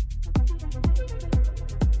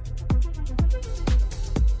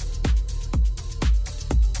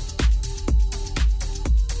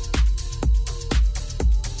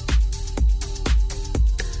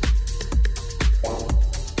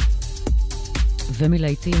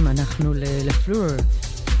 ומלהיטים אנחנו לפלור,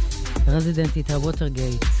 רזידנטית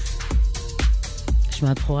הווטרגייט.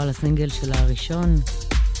 השמעת בכורה לסינגל שלה הראשון,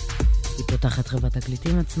 היא פותחת חברת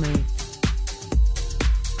תקליטים עצמאית.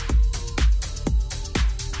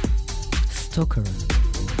 סטוקר,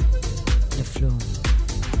 לפלור.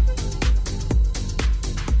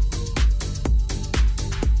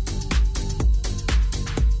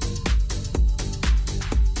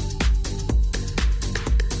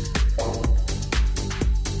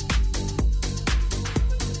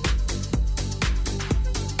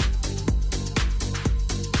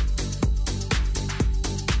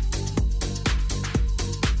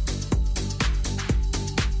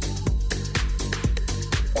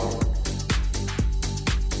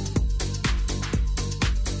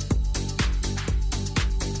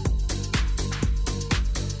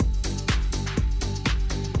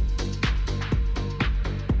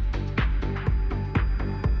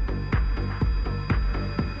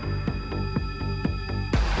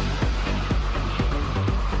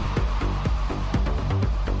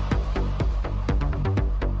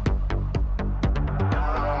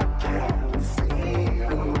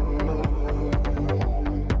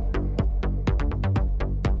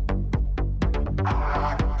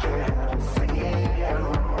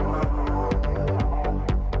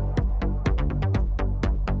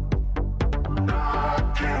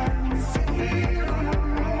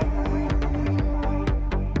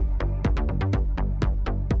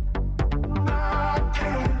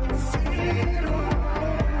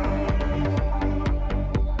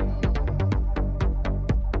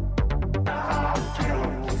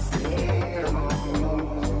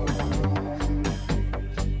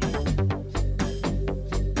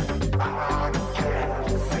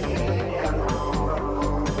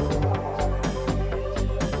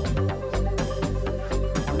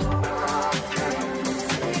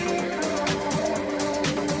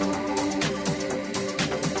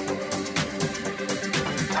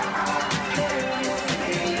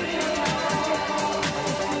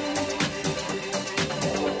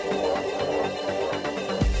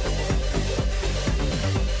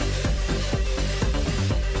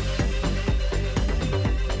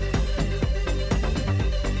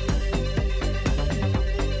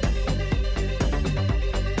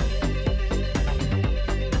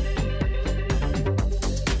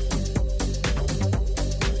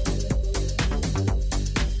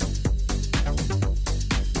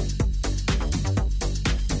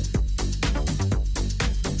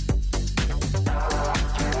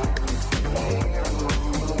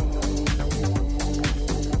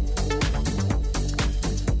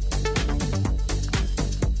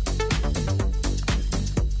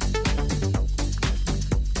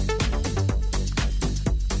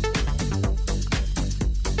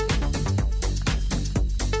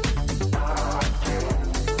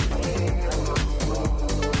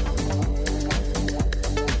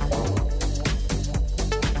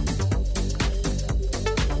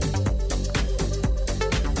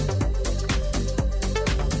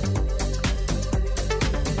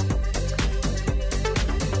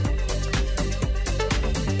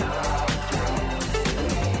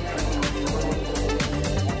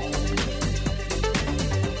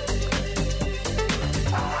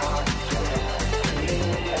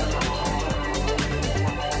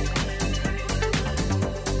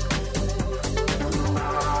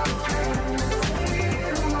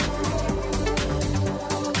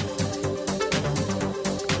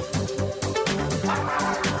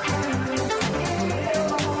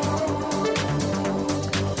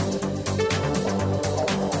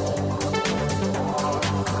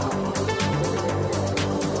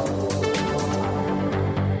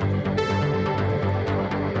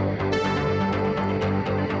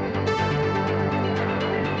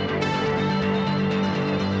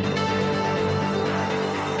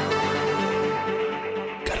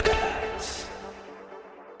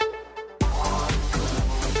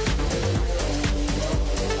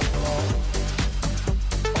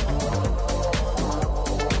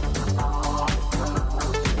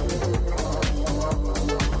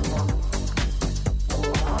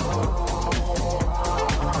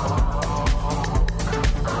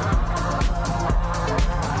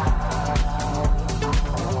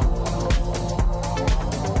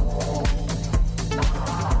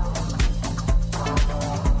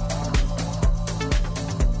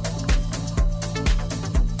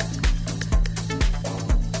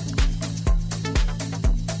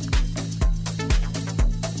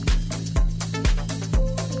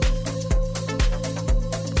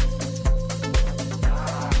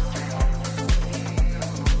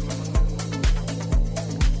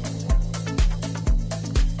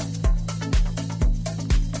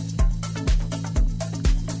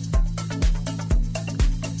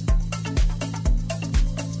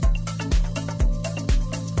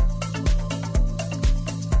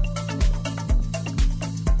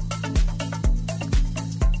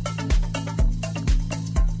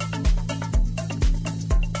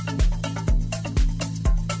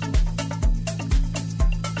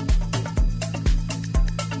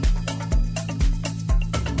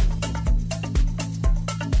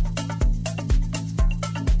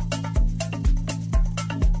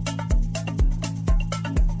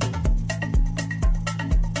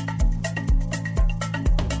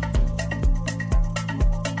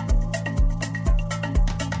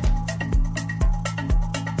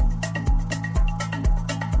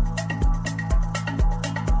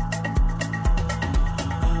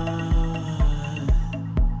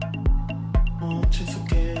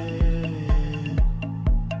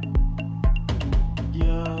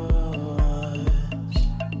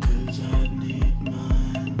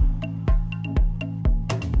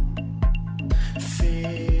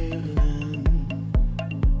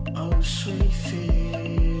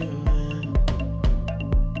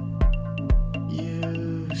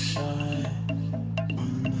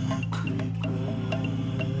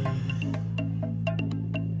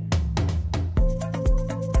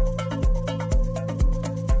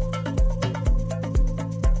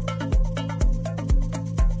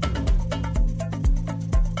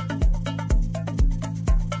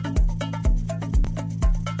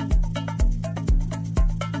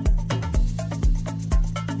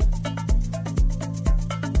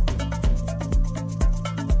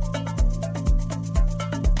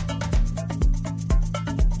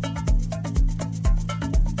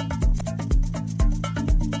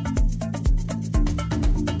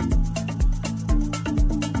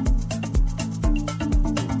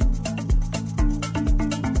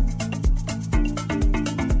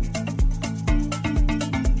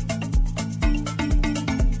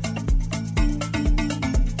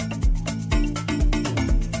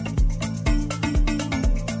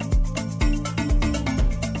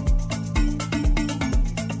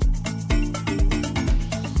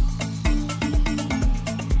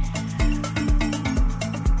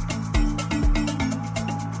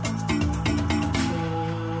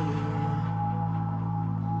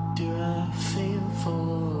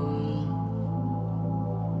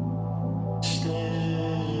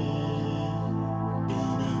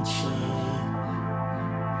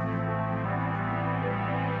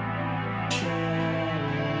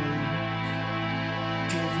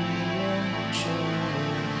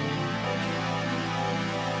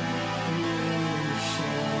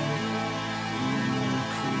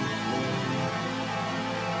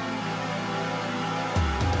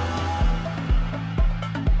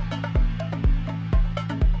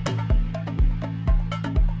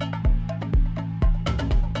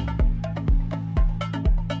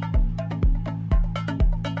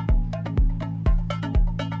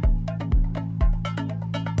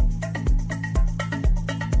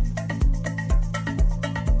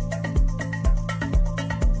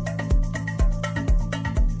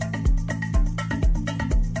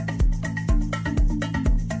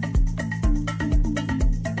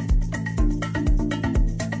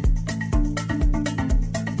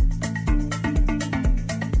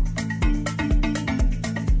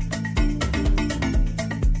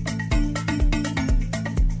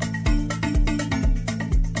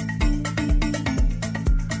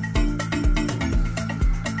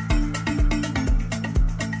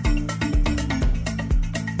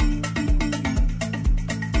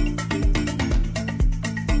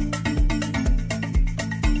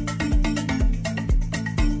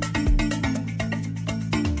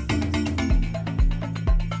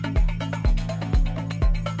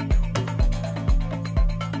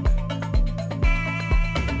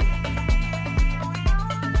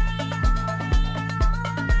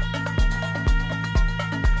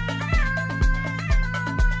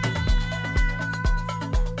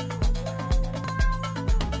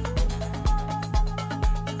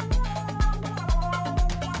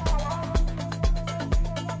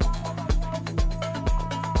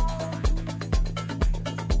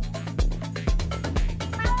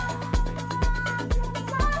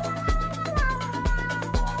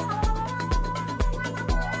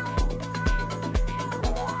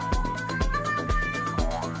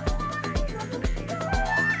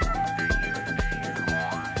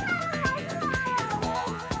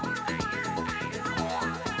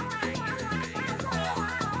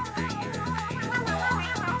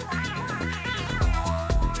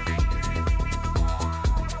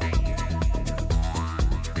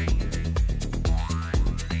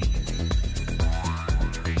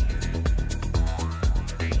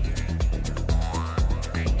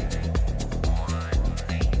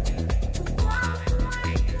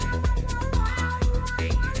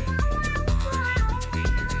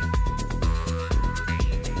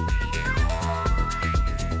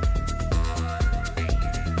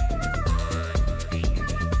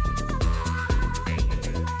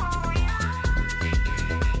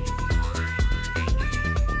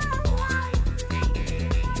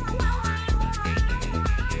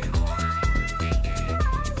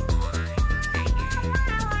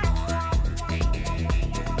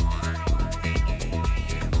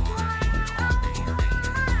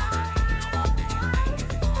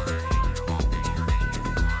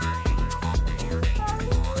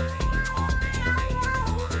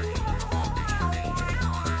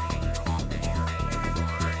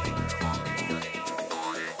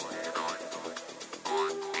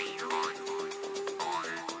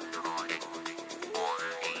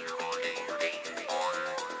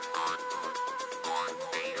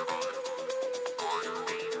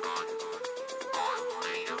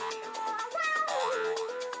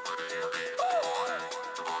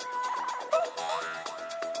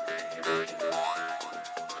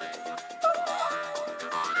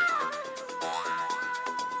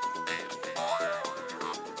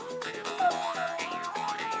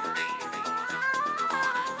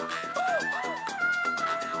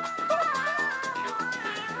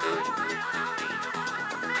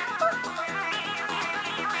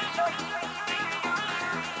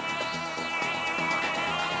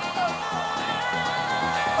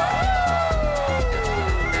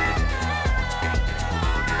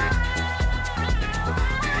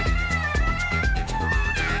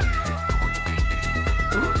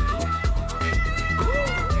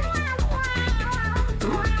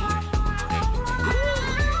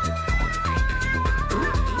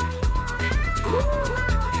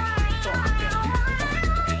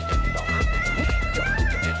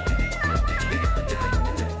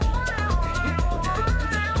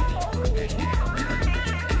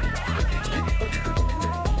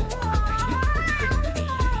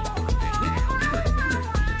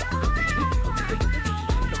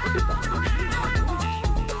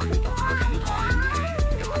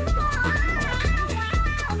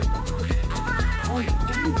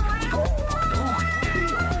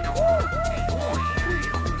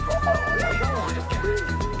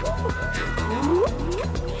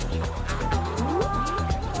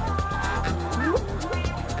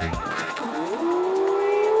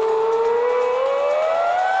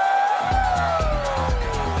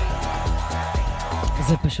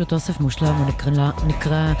 פשוט אוסף מושלם, הוא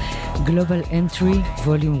נקרא Global Entry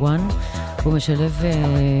Volume 1, הוא משלב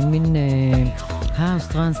מין האוס,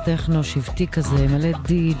 טרנס, טכנו, שבטי כזה, מלא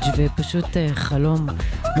דיג' ופשוט חלום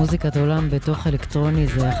מוזיקת עולם בתוך אלקטרוני,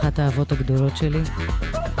 זה אחת האהבות הגדולות שלי.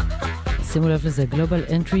 שימו לב לזה, Global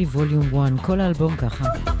Entry Volume 1, כל האלבום ככה.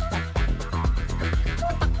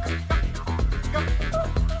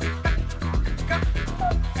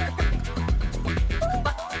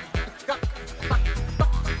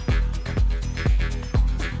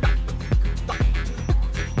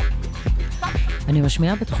 אני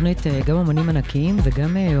משמיעה בתוכנית גם אומנים ענקיים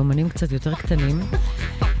וגם אומנים קצת יותר קטנים.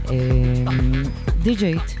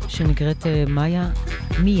 די-ג'יית שנקראת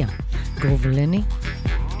מיה גרובלני,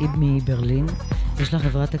 היא מברלין. יש לה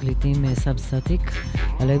חברת תקליטים סאב-סטטיק.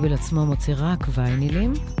 הלייבל עצמו מוציא רק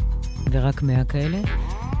ויינילים ורק 100 כאלה.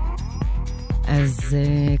 אז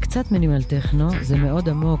קצת מינימל טכנו, זה מאוד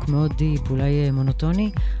עמוק, מאוד דיפ, אולי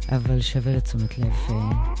מונוטוני, אבל שווה לתשומת לב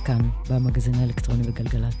כאן במגזין האלקטרוני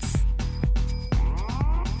בגלגלץ.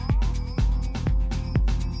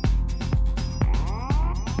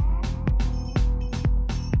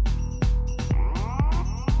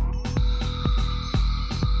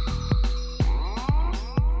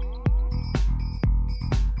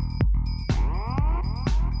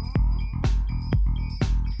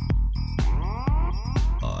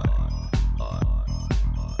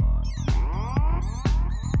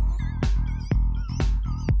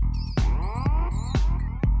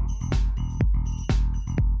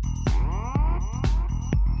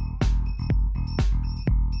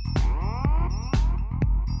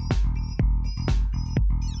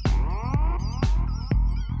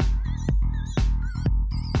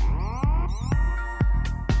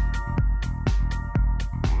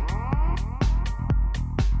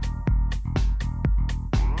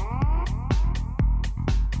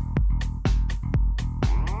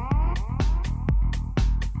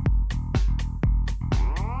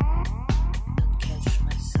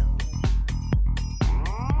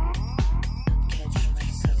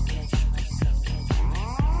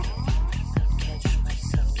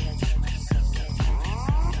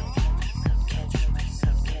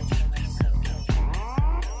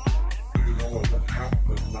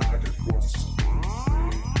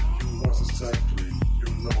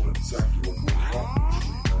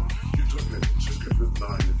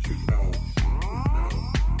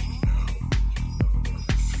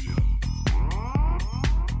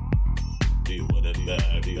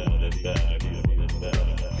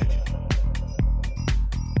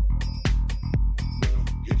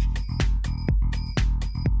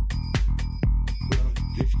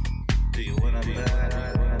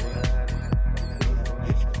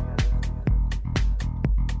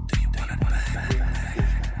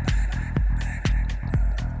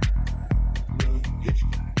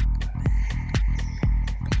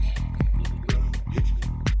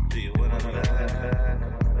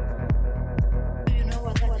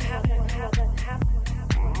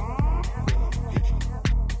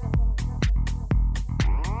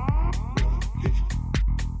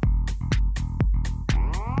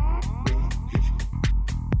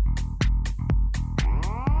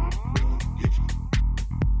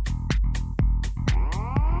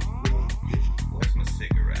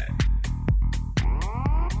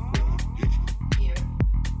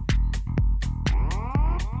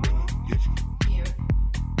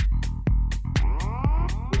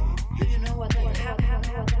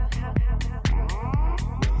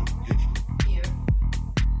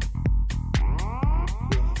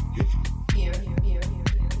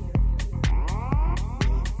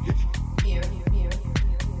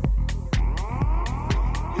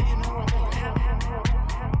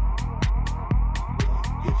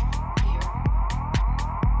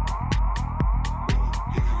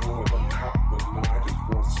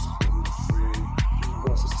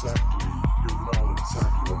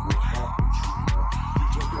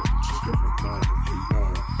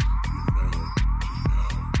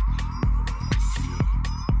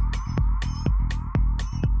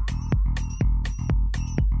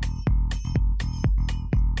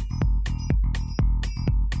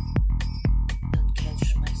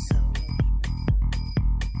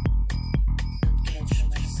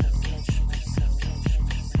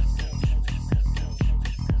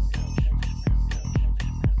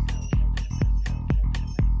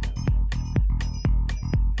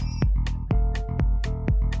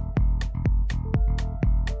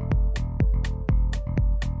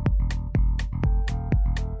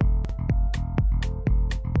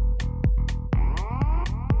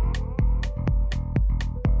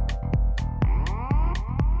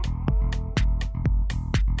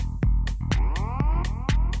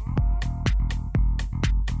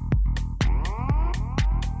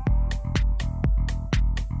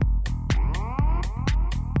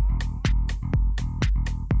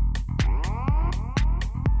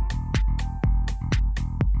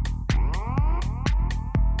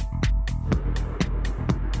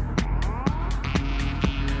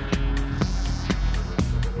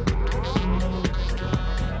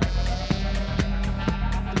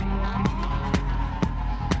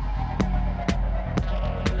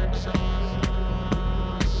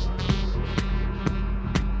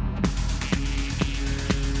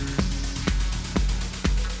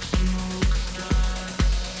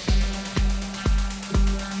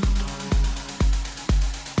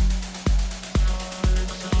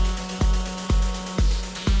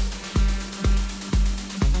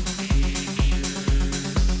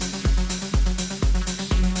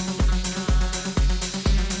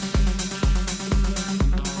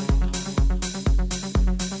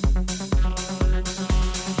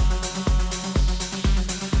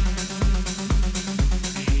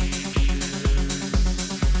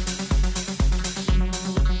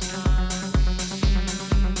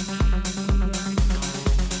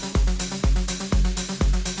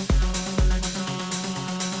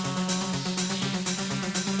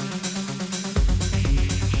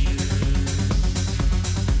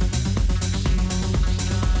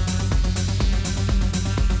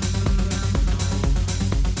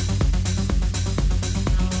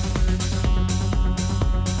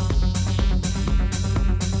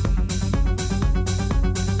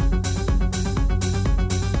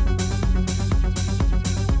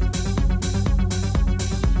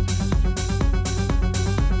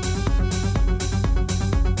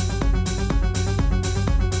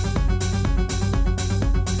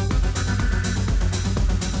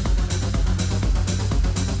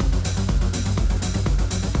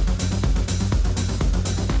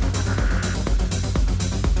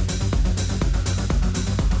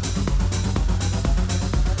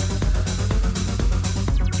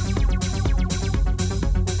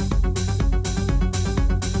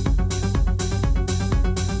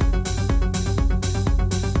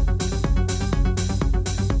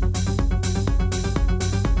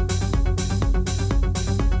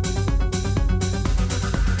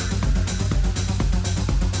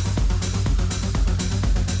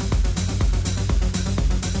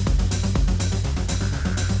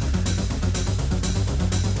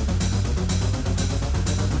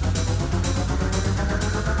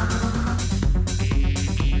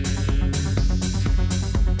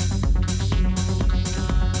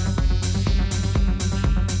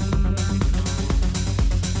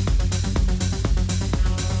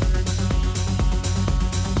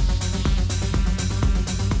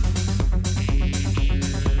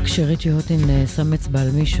 כשריצ'י הוטין שם אצבע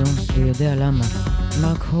על מישהו, הוא יודע למה.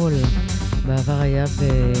 מרק הול בעבר היה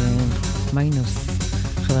במיינוס,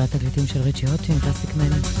 חברת תקליטים של ריצ'י הוטין, פלסטיק מן,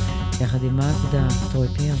 יחד עם מגדה, טרוי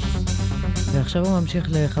פירס. ועכשיו הוא ממשיך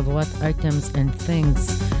לחבורת Items and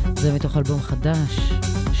Things, זה מתוך אלבום חדש,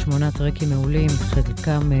 8 טרקים מעולים,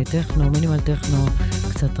 חלקם טכנו, מינימל טכנו,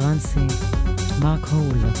 קצת טרנסי. מרק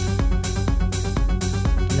הול.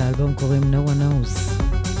 לאלבום קוראים No One Knows.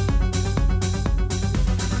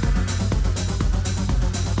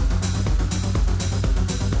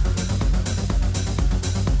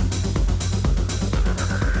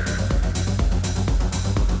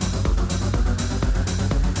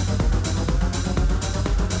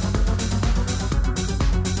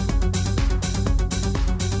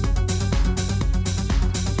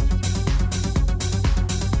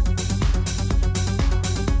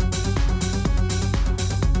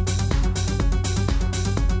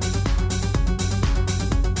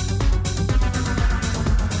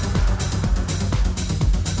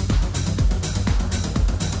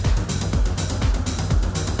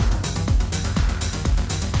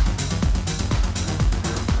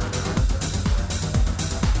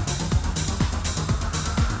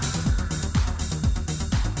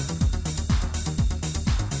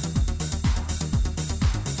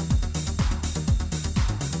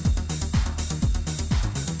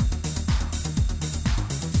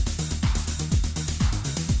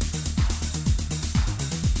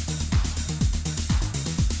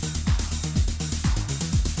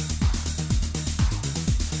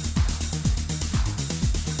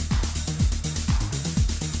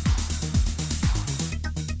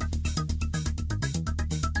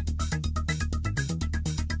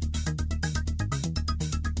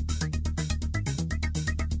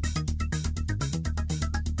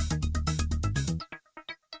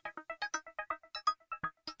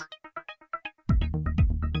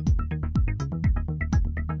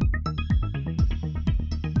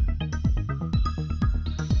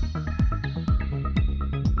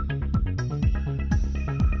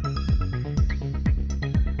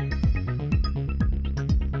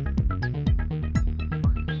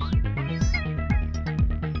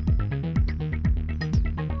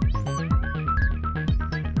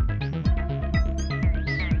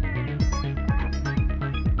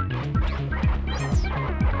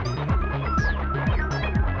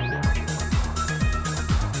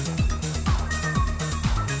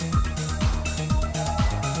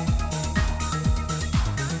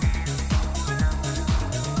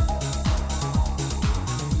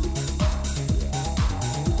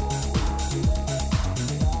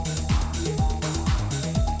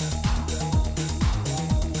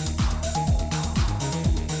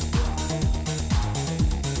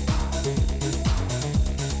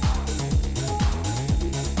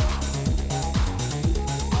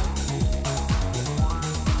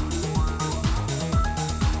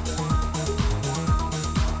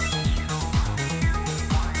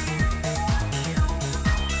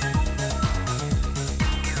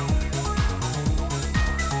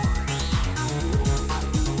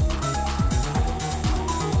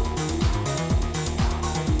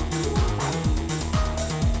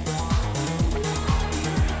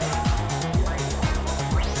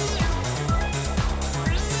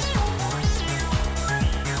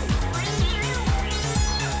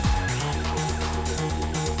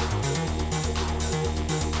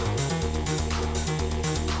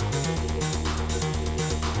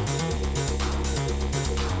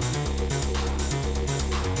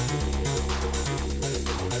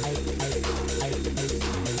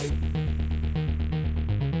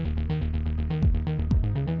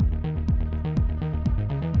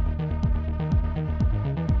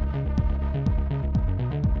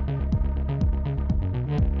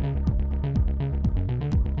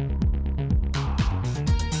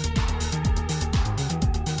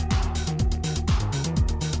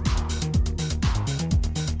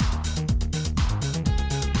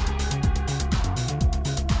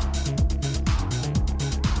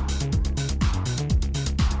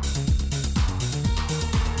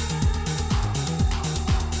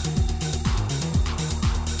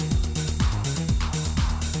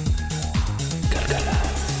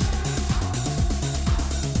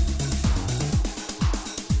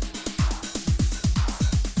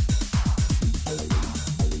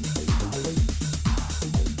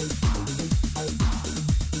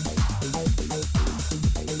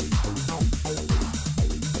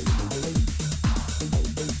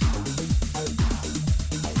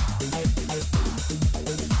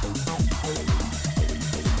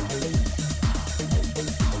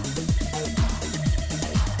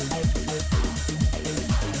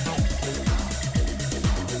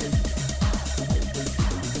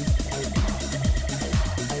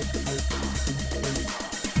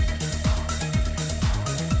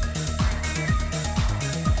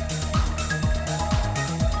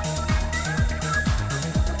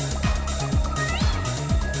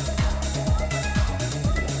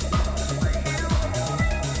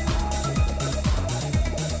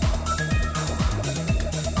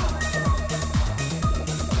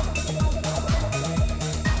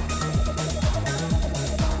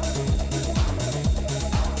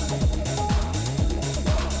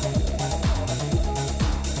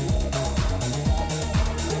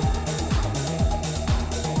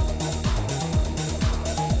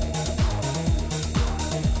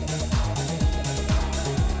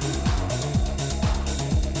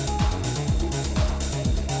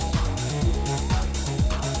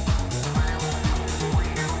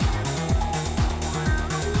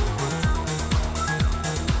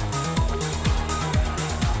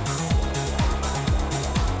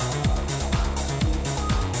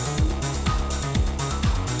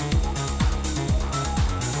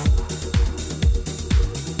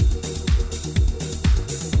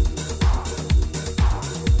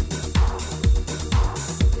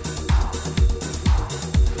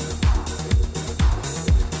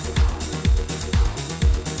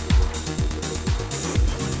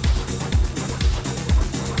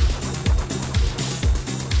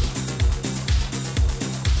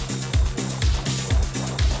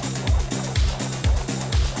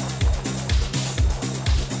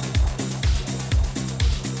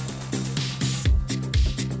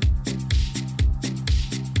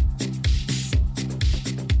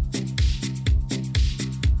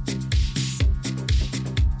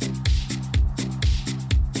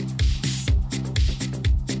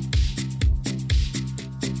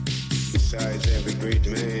 great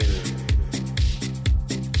man.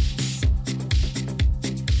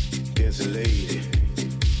 There's a lady.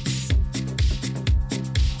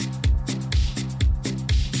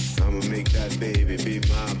 I'ma make that baby be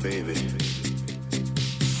my baby.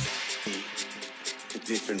 A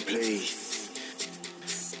different place,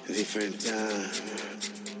 a different time,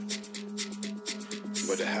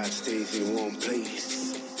 but the heart stays in one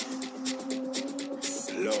place.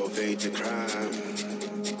 Love ain't a crime.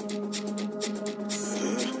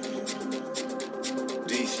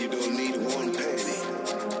 This you don't need one penny.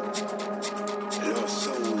 Lost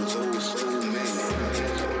souls, oh so many.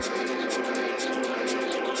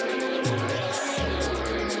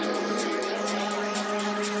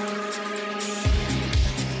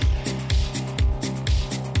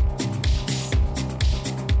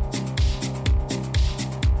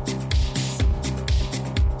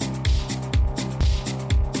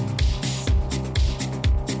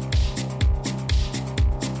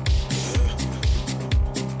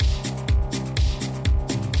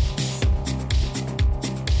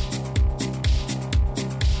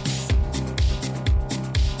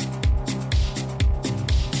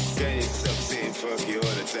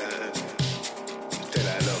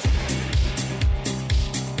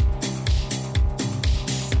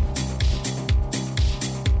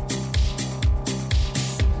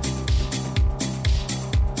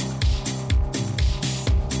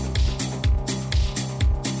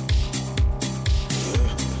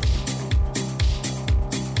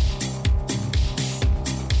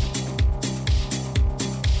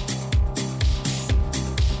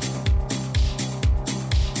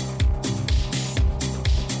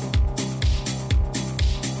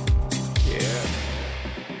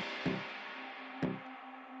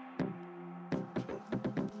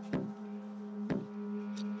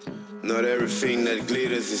 Not everything that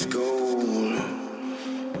glitters is gold.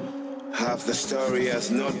 Half the story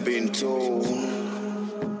has not been told.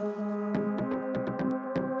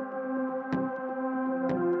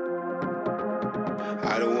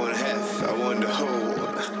 I don't want half, I want the whole.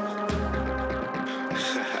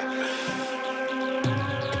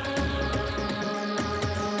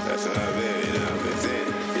 That's what I've been,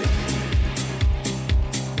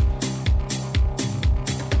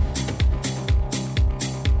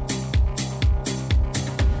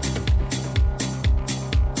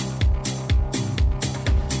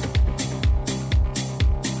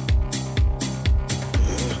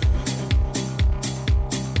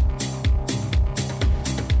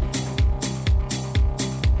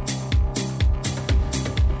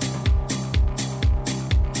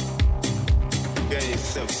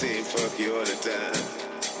 fuck you all the time.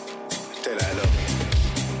 Till I love you.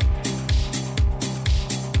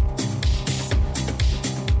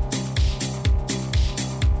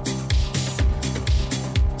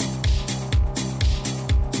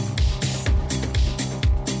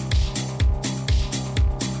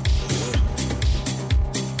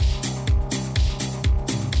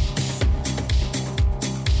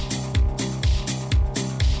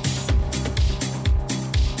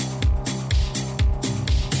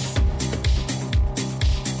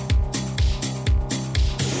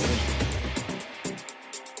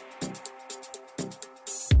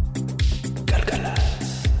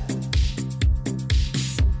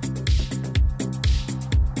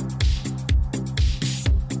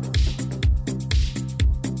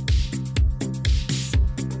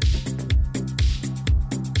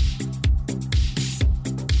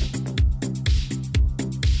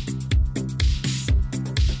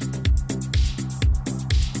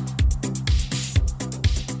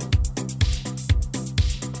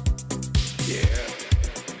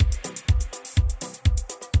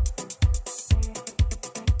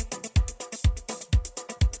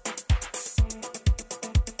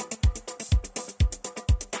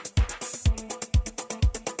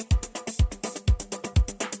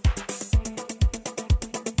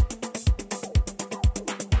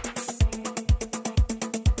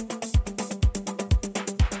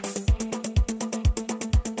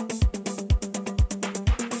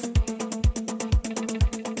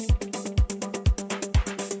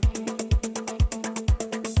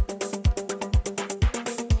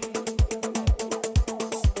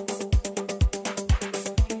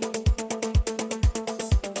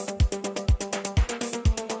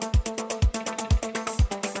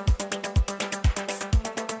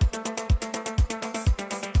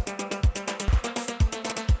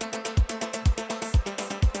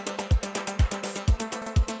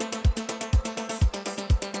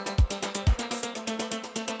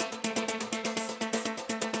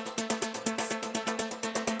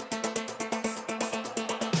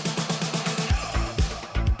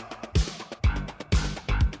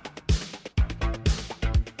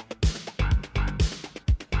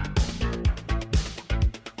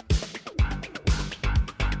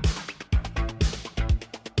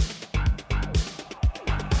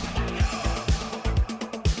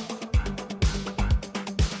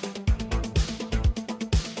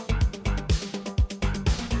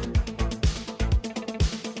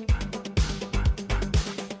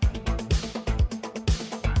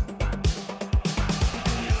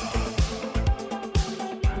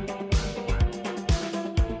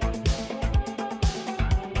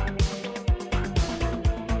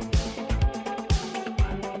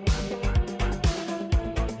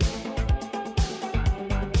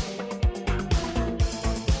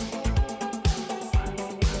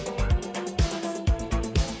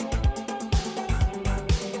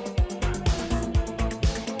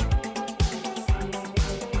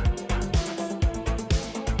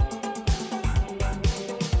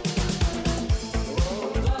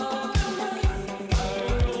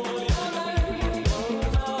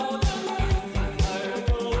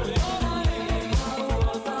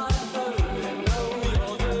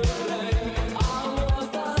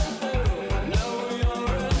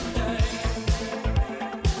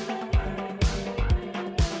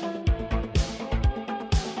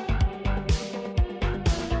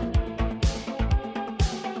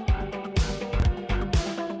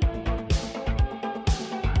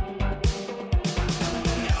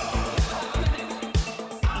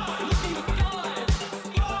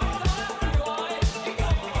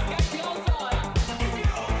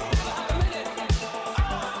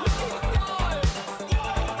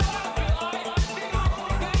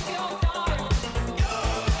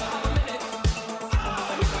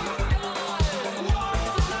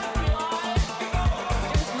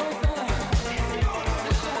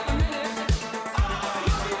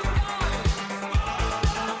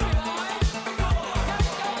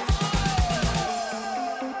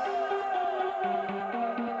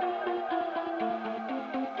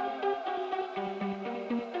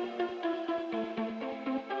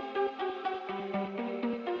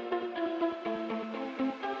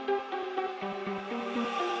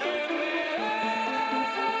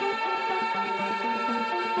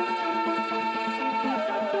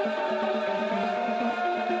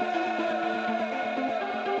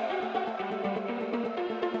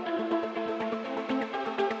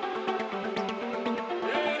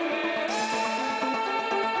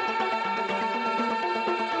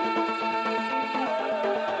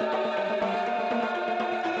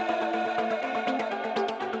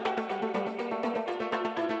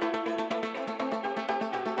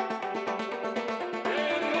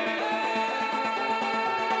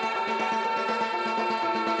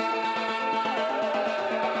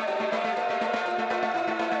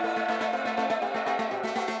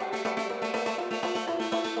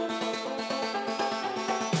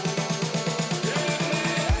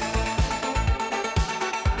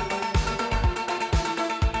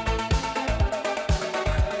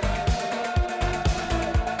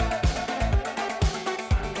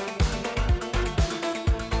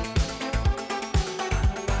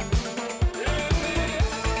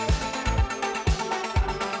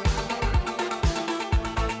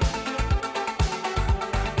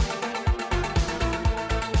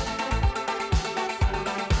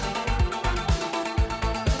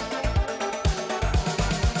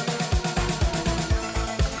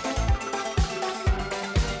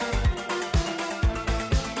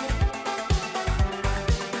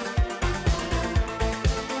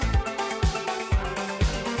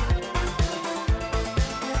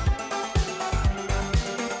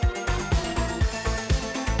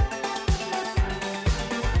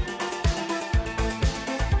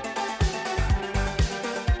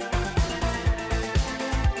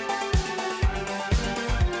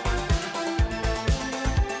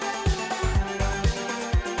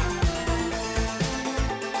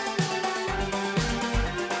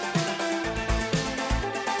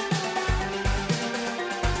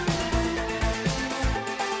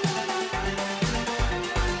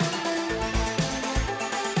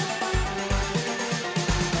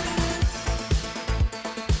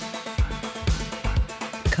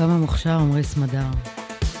 כמה מוכשר עומרי סמדר.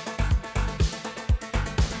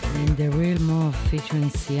 In the real more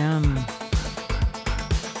featuring סיאם.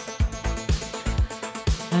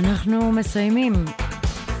 אנחנו מסיימים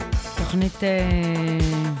תוכנית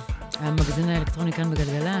המגזין האלקטרוני כאן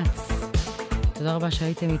בגלגלץ. תודה רבה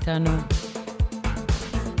שהייתם איתנו.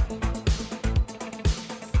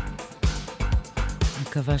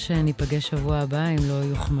 מקווה שניפגש שבוע הבא אם לא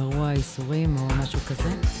יוחמרו האיסורים או משהו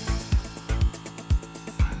כזה.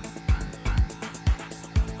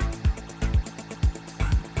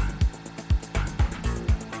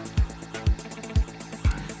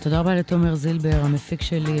 תודה רבה לתומר זילבר, המפיק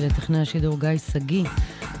שלי, לטכנאי השידור גיא סגי.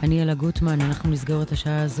 אני אלה גוטמן, אנחנו נסגור את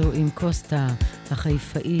השעה הזו עם קוסטה,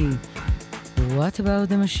 החיפאי. What about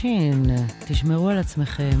the machine? תשמרו על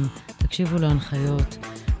עצמכם, תקשיבו להנחיות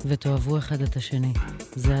ותאהבו אחד את השני.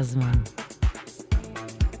 זה הזמן.